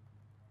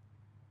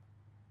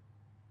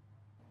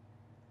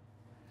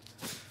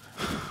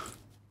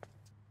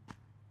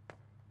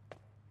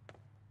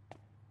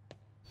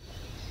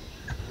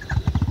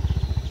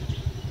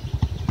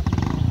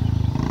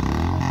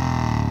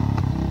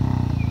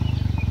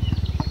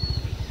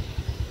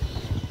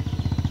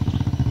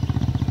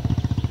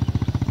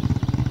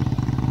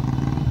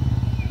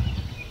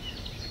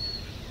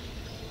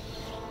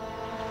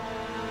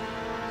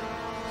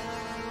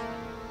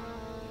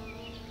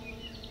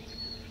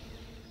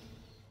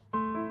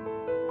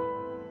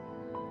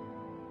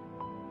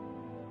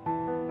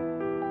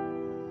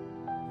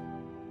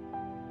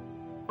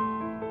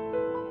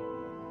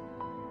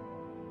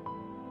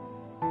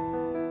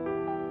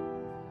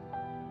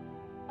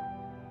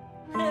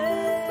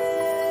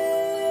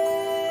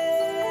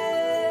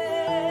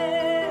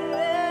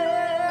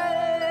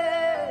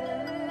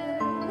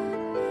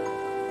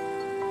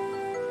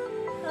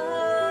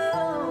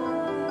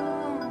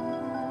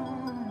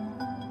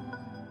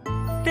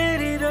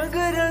 तेरी रग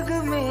रग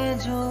में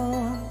जो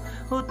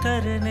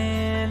उतरने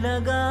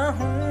लगा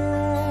हूँ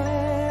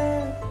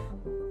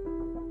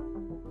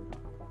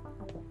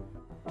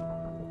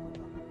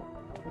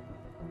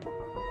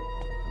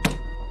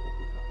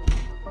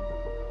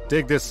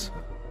Take this.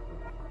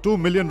 2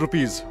 million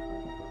rupees.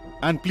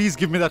 And please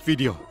give me that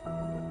video.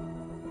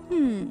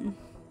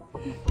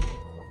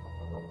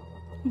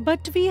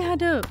 But we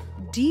had a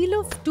deal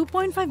of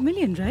 2.5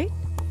 million, right?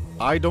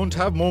 I don't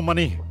have more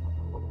money.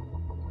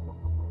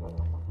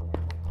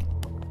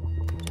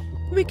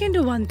 We can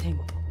do one thing.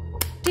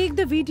 Take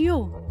the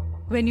video,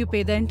 When you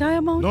pay the entire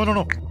amount?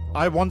 No.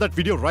 I want that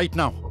video right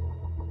now.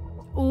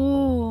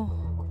 Oh,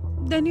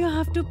 then you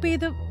have to pay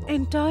the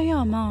entire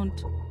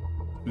amount.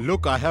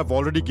 Look, I have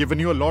already given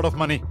you a lot of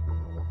money.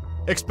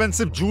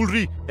 Expensive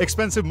jewelry,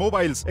 expensive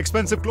mobiles,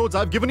 expensive clothes.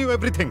 I've given you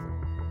everything.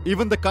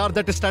 Even the car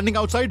that is standing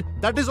outside,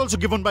 that is also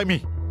given by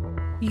me.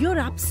 You're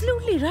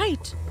absolutely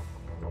right.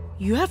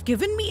 You have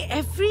given me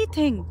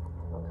everything.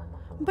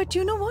 But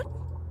you know what?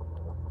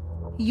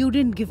 You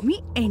didn't give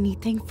me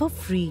anything for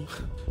free.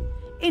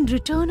 In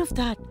return of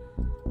that,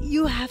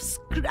 you have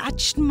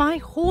scratched my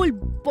whole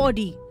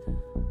body.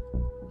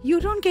 You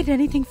don't get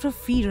anything for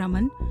free,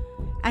 Raman.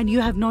 And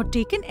you have not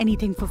taken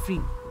anything for free.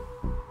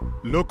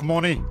 Look,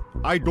 Moni,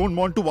 I don't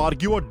want to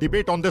argue or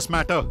debate on this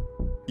matter.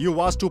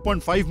 You asked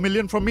 2.5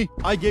 million from me.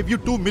 I gave you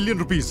 2 million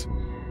rupees.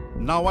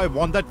 Now I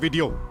want that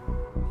video.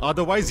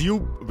 Otherwise, you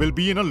will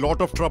be in a lot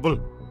of trouble.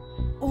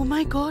 Oh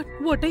my God,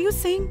 what are you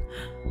saying?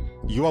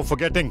 You are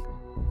forgetting.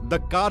 The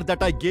car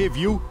that I gave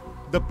you,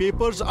 the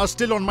papers are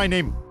still on my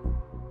name.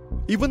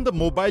 Even the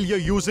mobile you're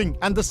using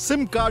and the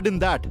SIM card in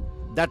that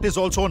is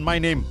also on my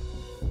name.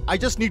 I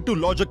just need to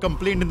lodge a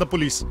complaint in the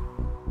police.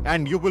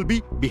 And you will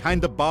be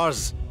behind the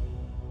bars.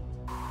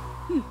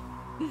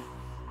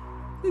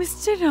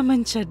 Mr.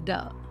 Raman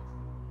Chadda,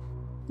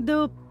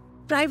 the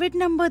private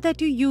number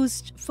that you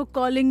used for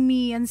calling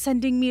me and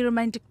sending me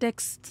romantic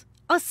texts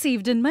are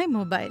saved in my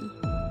mobile.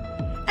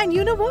 And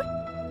you know what?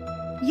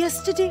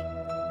 Yesterday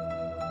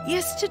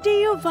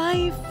your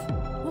wife,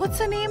 what's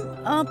her name?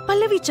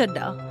 Pallavi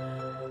Chadda.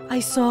 I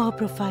saw her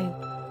profile.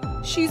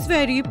 She's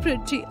very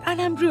pretty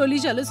and I'm really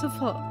jealous of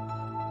her.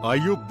 Are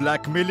you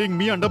blackmailing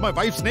me under my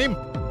wife's name?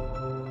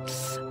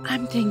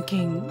 I'm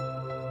thinking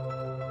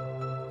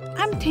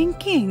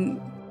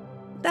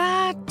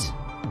that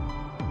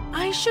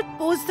I should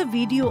post the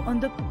video on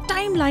the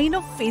timeline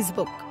of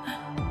Facebook.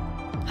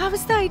 How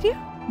is the idea,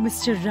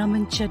 Mr.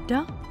 Raman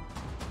Chadda?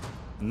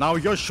 Now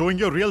you're showing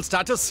your real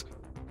status.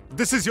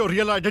 This is your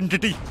real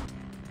identity.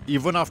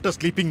 Even after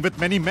sleeping with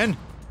many men,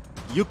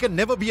 you can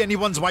never be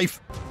anyone's wife.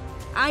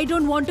 I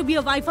don't want to be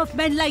a wife of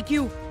men like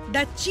you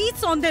that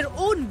cheats on their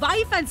own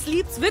wife and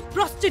sleeps with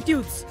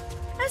prostitutes.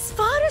 As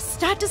far as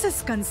status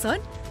is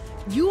concerned,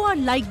 you are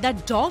like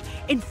that dog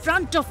in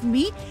front of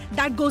me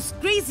that goes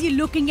crazy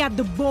looking at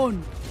the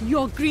bone.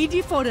 You're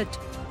greedy for it.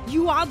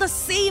 You are the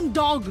same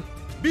dog.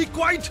 Be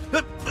quiet!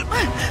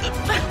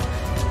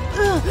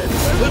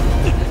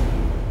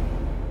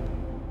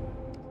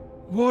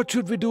 What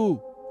should we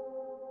do?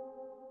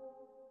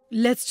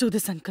 Let's do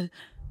this, uncle.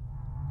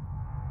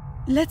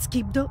 Let's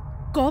keep the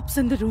cops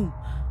in the room.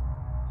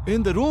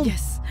 In the room?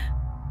 Yes.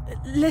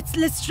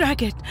 Let's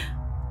drag it.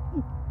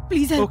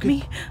 Please help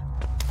me.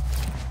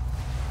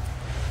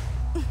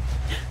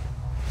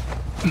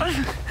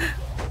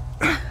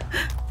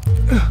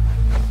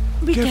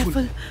 Be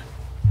careful.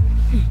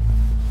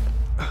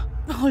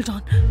 Hold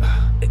on.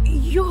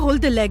 You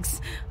hold the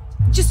legs.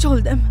 Just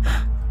hold them.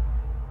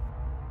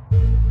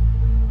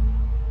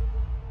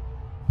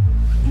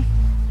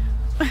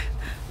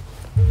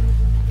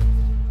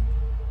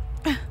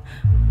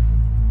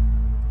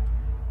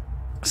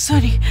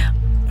 Sorry.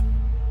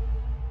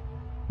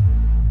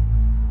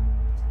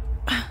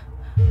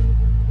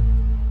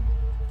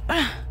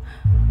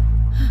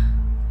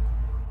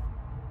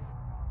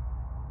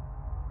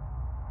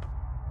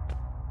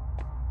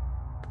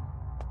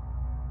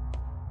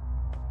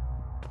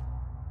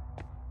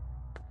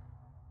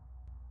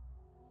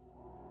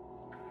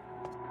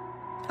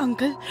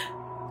 Uncle,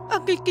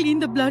 clean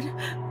the blood.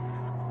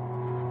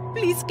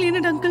 Please clean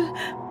it, Uncle.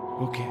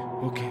 Okay.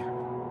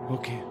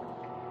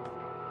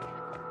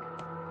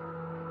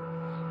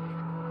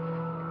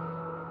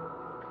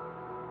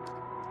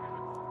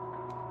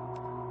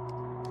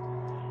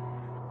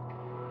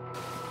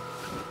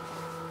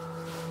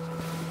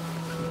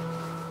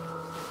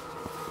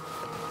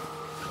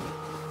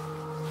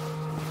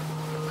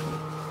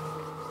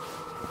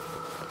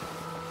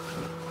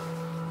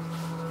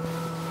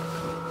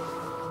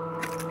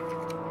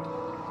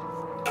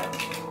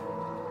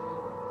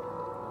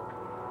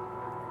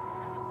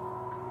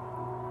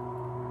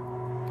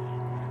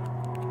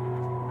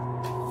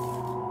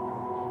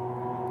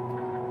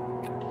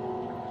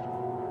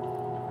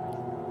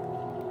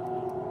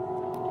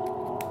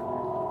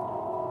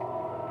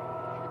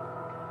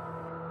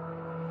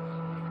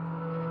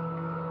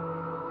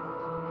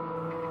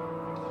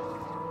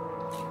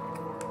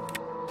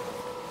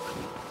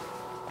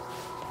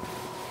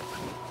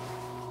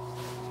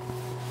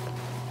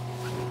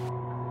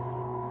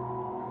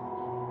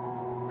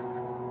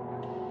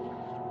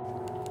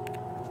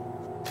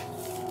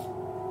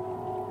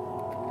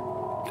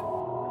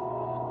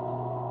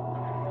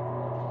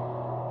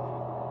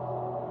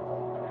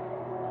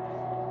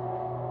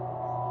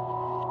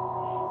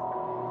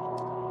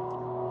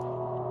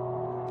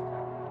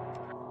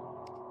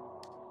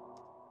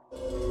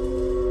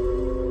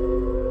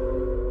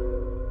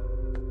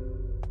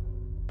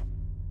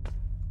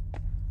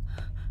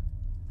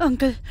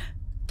 Uncle,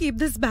 keep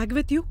this bag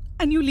with you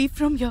and you leave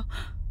from here.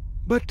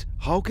 But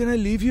how can I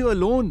leave you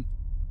alone?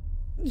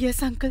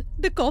 Yes, Uncle.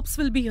 The cops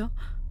will be here.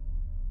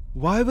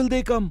 Why will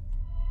they come?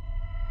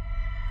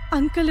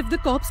 Uncle, if the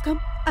cops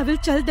come, I will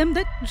tell them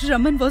that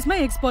Raman was my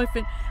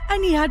ex-boyfriend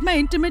and he had my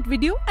intimate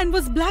video and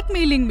was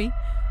blackmailing me.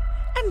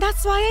 And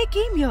that's why I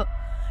came here.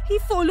 He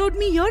followed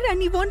me here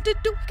and he wanted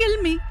to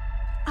kill me.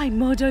 I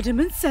murdered him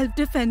in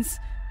self-defense.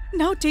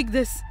 Now take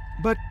this.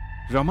 But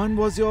Raman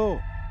was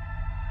your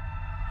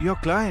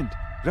client,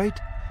 right?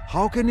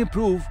 How can you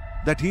prove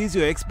that he is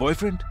your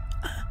ex-boyfriend?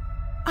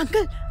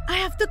 Uncle, I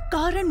have the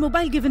car and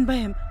mobile given by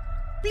him.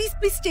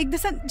 Please take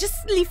this and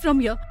just leave from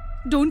here.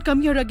 Don't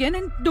come here again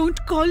and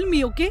don't call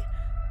me, okay?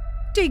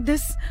 Take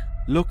this.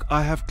 Look,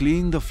 I have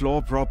cleaned the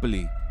floor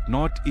properly.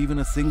 Not even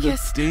a single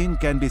stain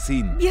can be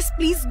seen. Yes,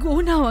 please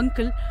go now,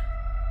 Uncle.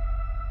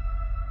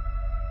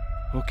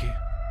 Okay.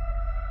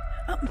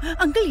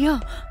 Uncle, here.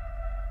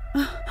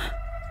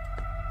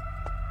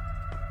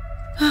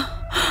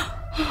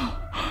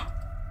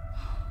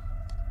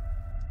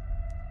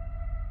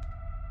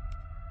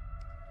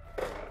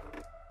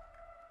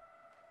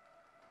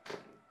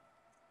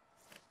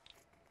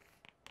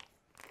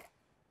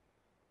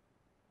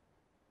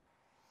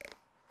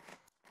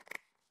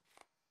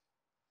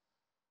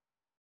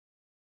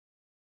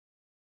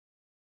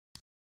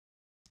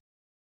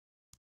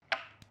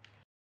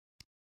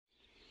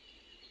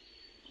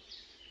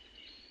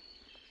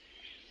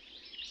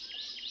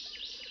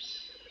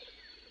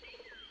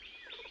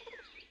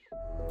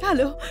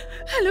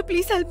 Hello,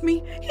 please help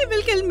me. He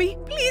will kill me.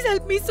 Please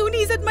help me soon.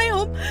 He's at my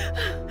home.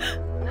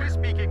 Who is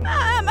speaking?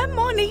 I'm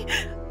Moni.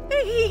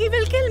 He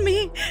will kill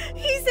me.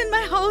 He's in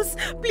my house.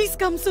 Please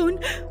come soon.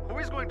 Who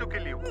is going to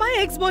kill you? My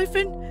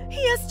ex-boyfriend.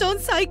 He has turned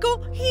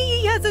psycho.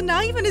 He has a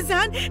knife in his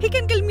hand. He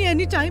can kill me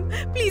anytime.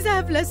 Please, I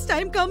have less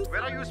time. Come.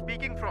 Where are you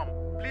speaking from?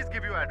 Please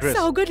give your address.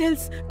 Saugad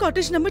Hills,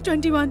 cottage number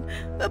 21.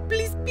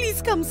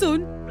 Please come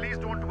soon. Please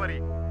don't worry.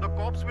 The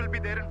cops will be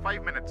there in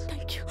 5 minutes.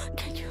 Thank you.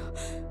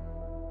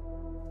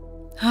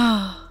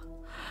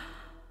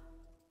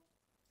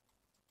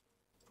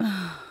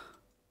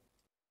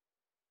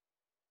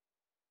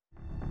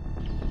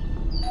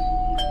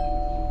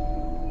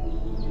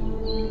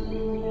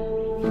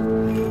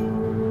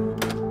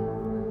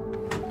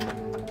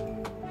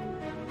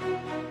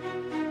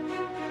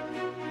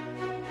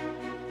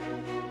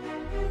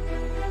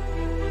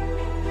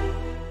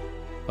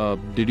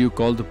 Did you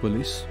call the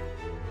police?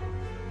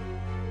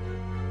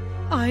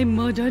 I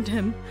murdered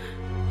him.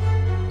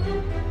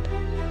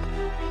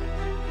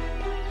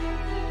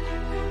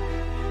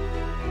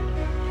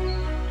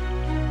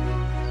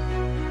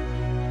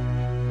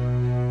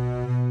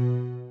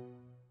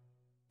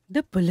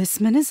 The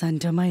policeman is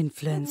under my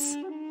influence.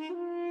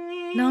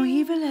 Now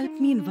he will help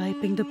me in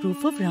wiping the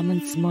proof of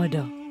Raman's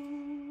murder.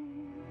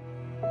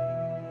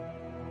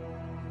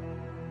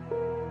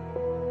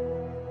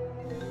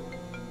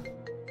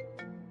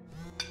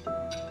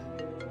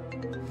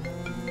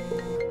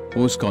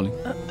 Who's calling?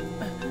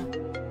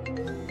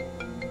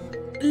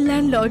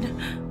 Landlord.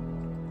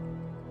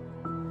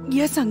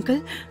 Yes,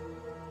 uncle.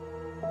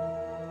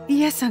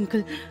 Yes,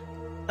 uncle.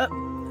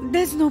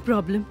 There's no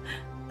problem.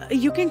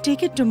 You can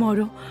take it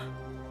tomorrow.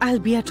 I'll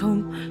be at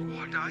home.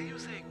 What are you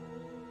saying?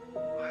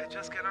 I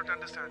just cannot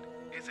understand.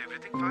 Is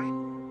everything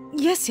fine?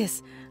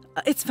 Yes.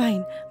 It's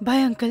fine.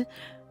 Bye, uncle.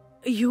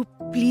 You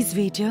please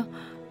wait here.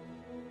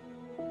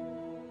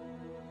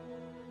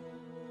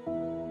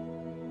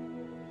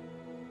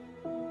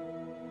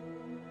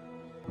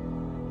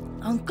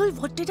 Uncle,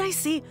 what did I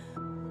say?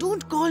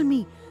 Don't call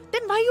me.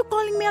 Then why are you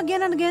calling me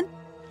again and again?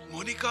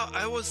 Monica,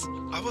 I was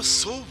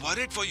so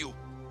worried for you.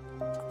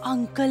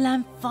 Uncle,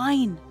 I'm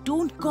fine.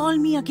 Don't call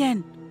me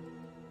again.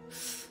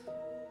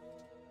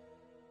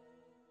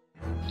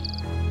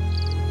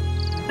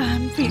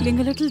 I'm feeling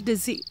a little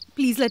dizzy.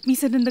 Please let me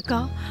sit in the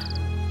car.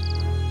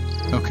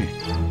 Okay.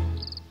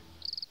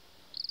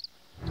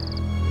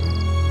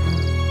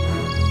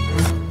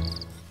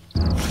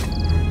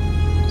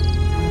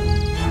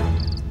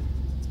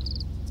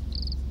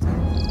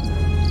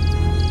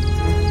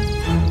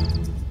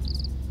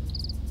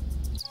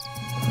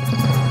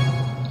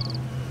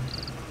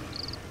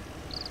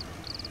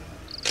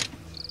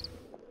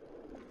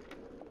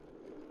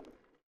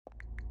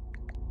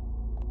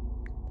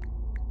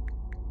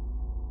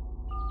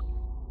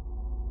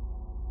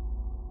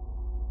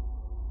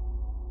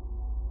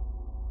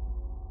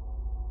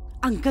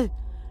 Uncle,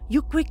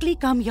 you quickly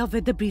come here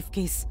with the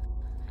briefcase.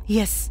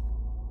 Yes.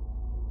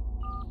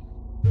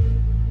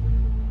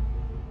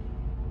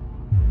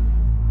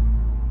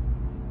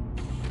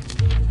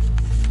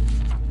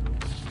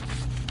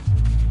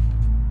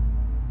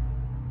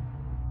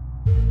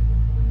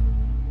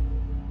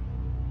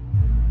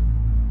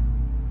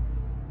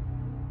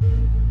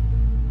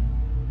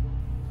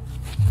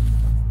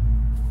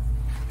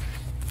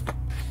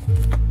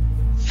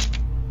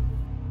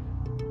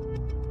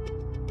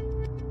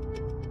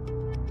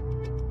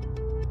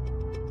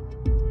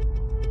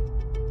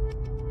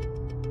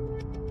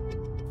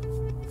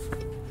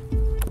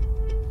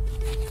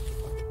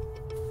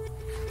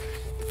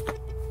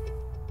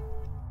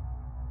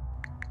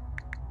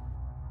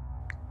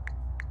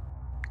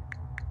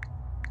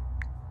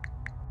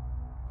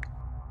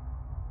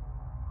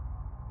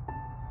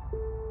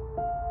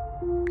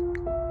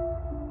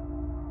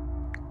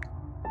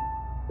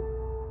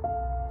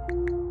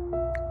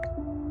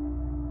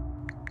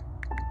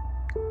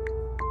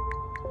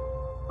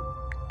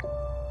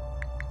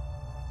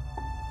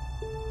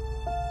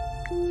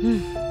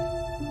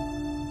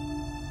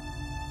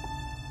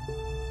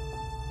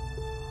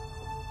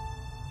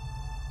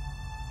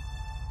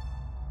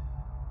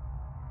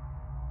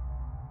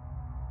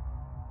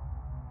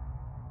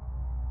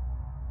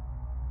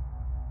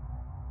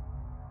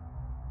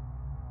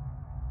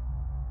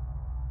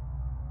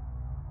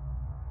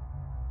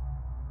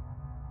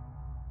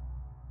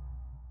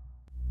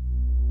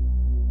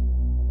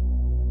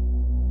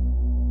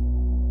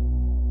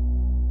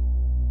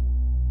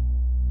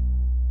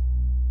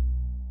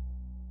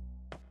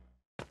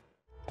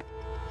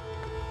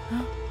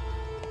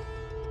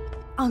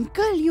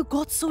 Uncle, you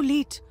got so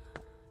late.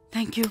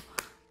 Thank you.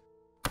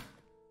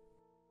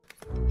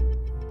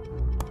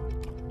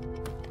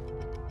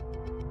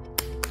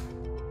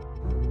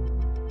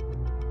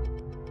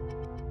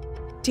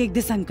 Take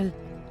this, uncle.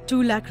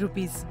 2 lakh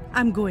rupees.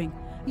 I'm going.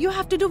 You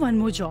have to do one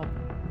more job.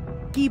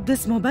 Keep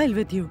this mobile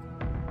with you.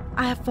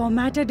 I have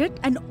formatted it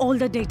and all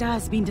the data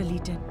has been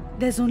deleted.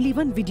 There's only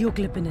one video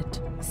clip in it.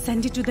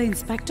 Send it to the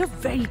inspector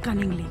very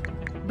cunningly.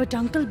 But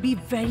uncle, be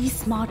very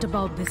smart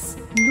about this.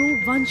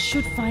 No one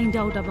should find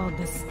out about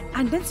this.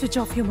 And then switch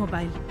off your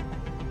mobile.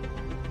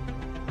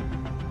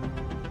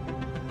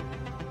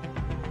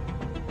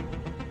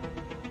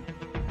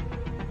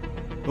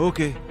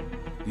 Okay,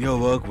 your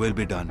work will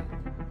be done.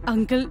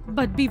 Uncle,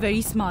 but be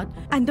very smart.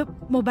 And the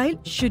mobile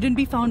shouldn't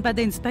be found by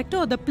the inspector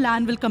or the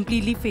plan will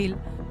completely fail.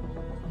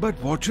 But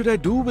what should I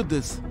do with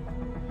this?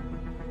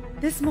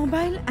 This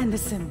mobile and the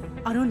SIM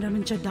are on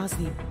Raman Chadda's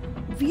name.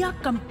 We are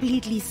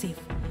completely safe.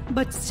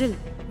 But still,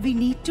 we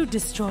need to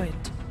destroy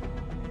it.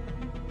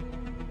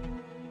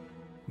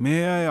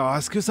 May I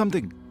ask you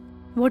something?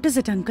 What is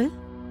it, uncle?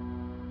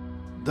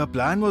 The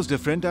plan was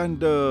different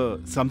and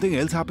something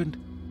else happened.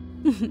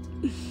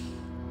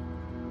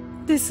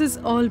 This is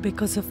all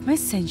because of my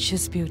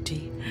sensuous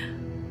beauty.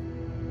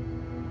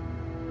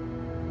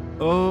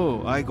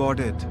 Oh, I got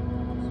it.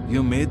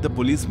 You made the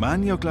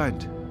policeman your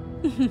client.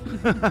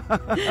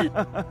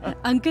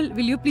 Uncle,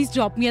 will you please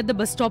drop me at the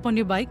bus stop on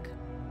your bike?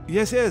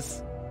 Yes,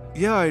 yes.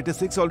 Yeah, it is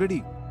 6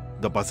 already.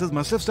 The buses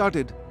must have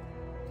started.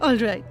 All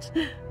right.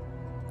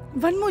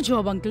 One more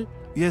job, uncle.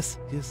 Yes,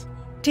 yes.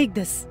 Take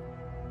this.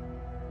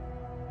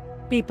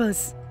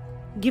 Papers.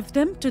 Give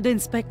them to the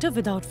inspector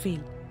without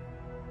fail.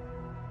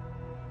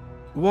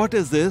 What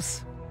is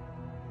this?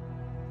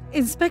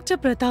 Inspector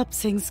Pratap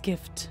Singh's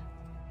gift.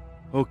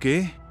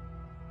 Okay.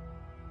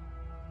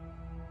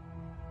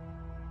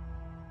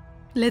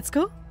 Let's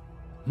go.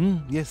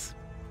 Yes.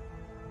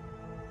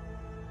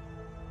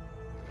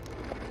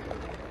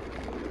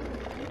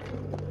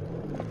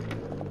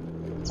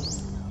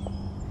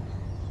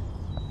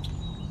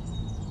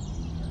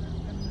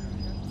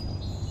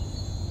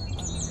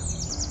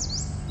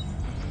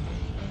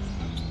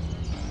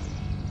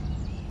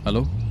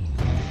 Hello?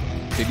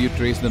 Did you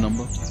trace the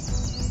number? This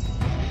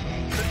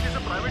is a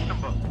private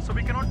number, so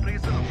we cannot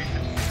trace the location.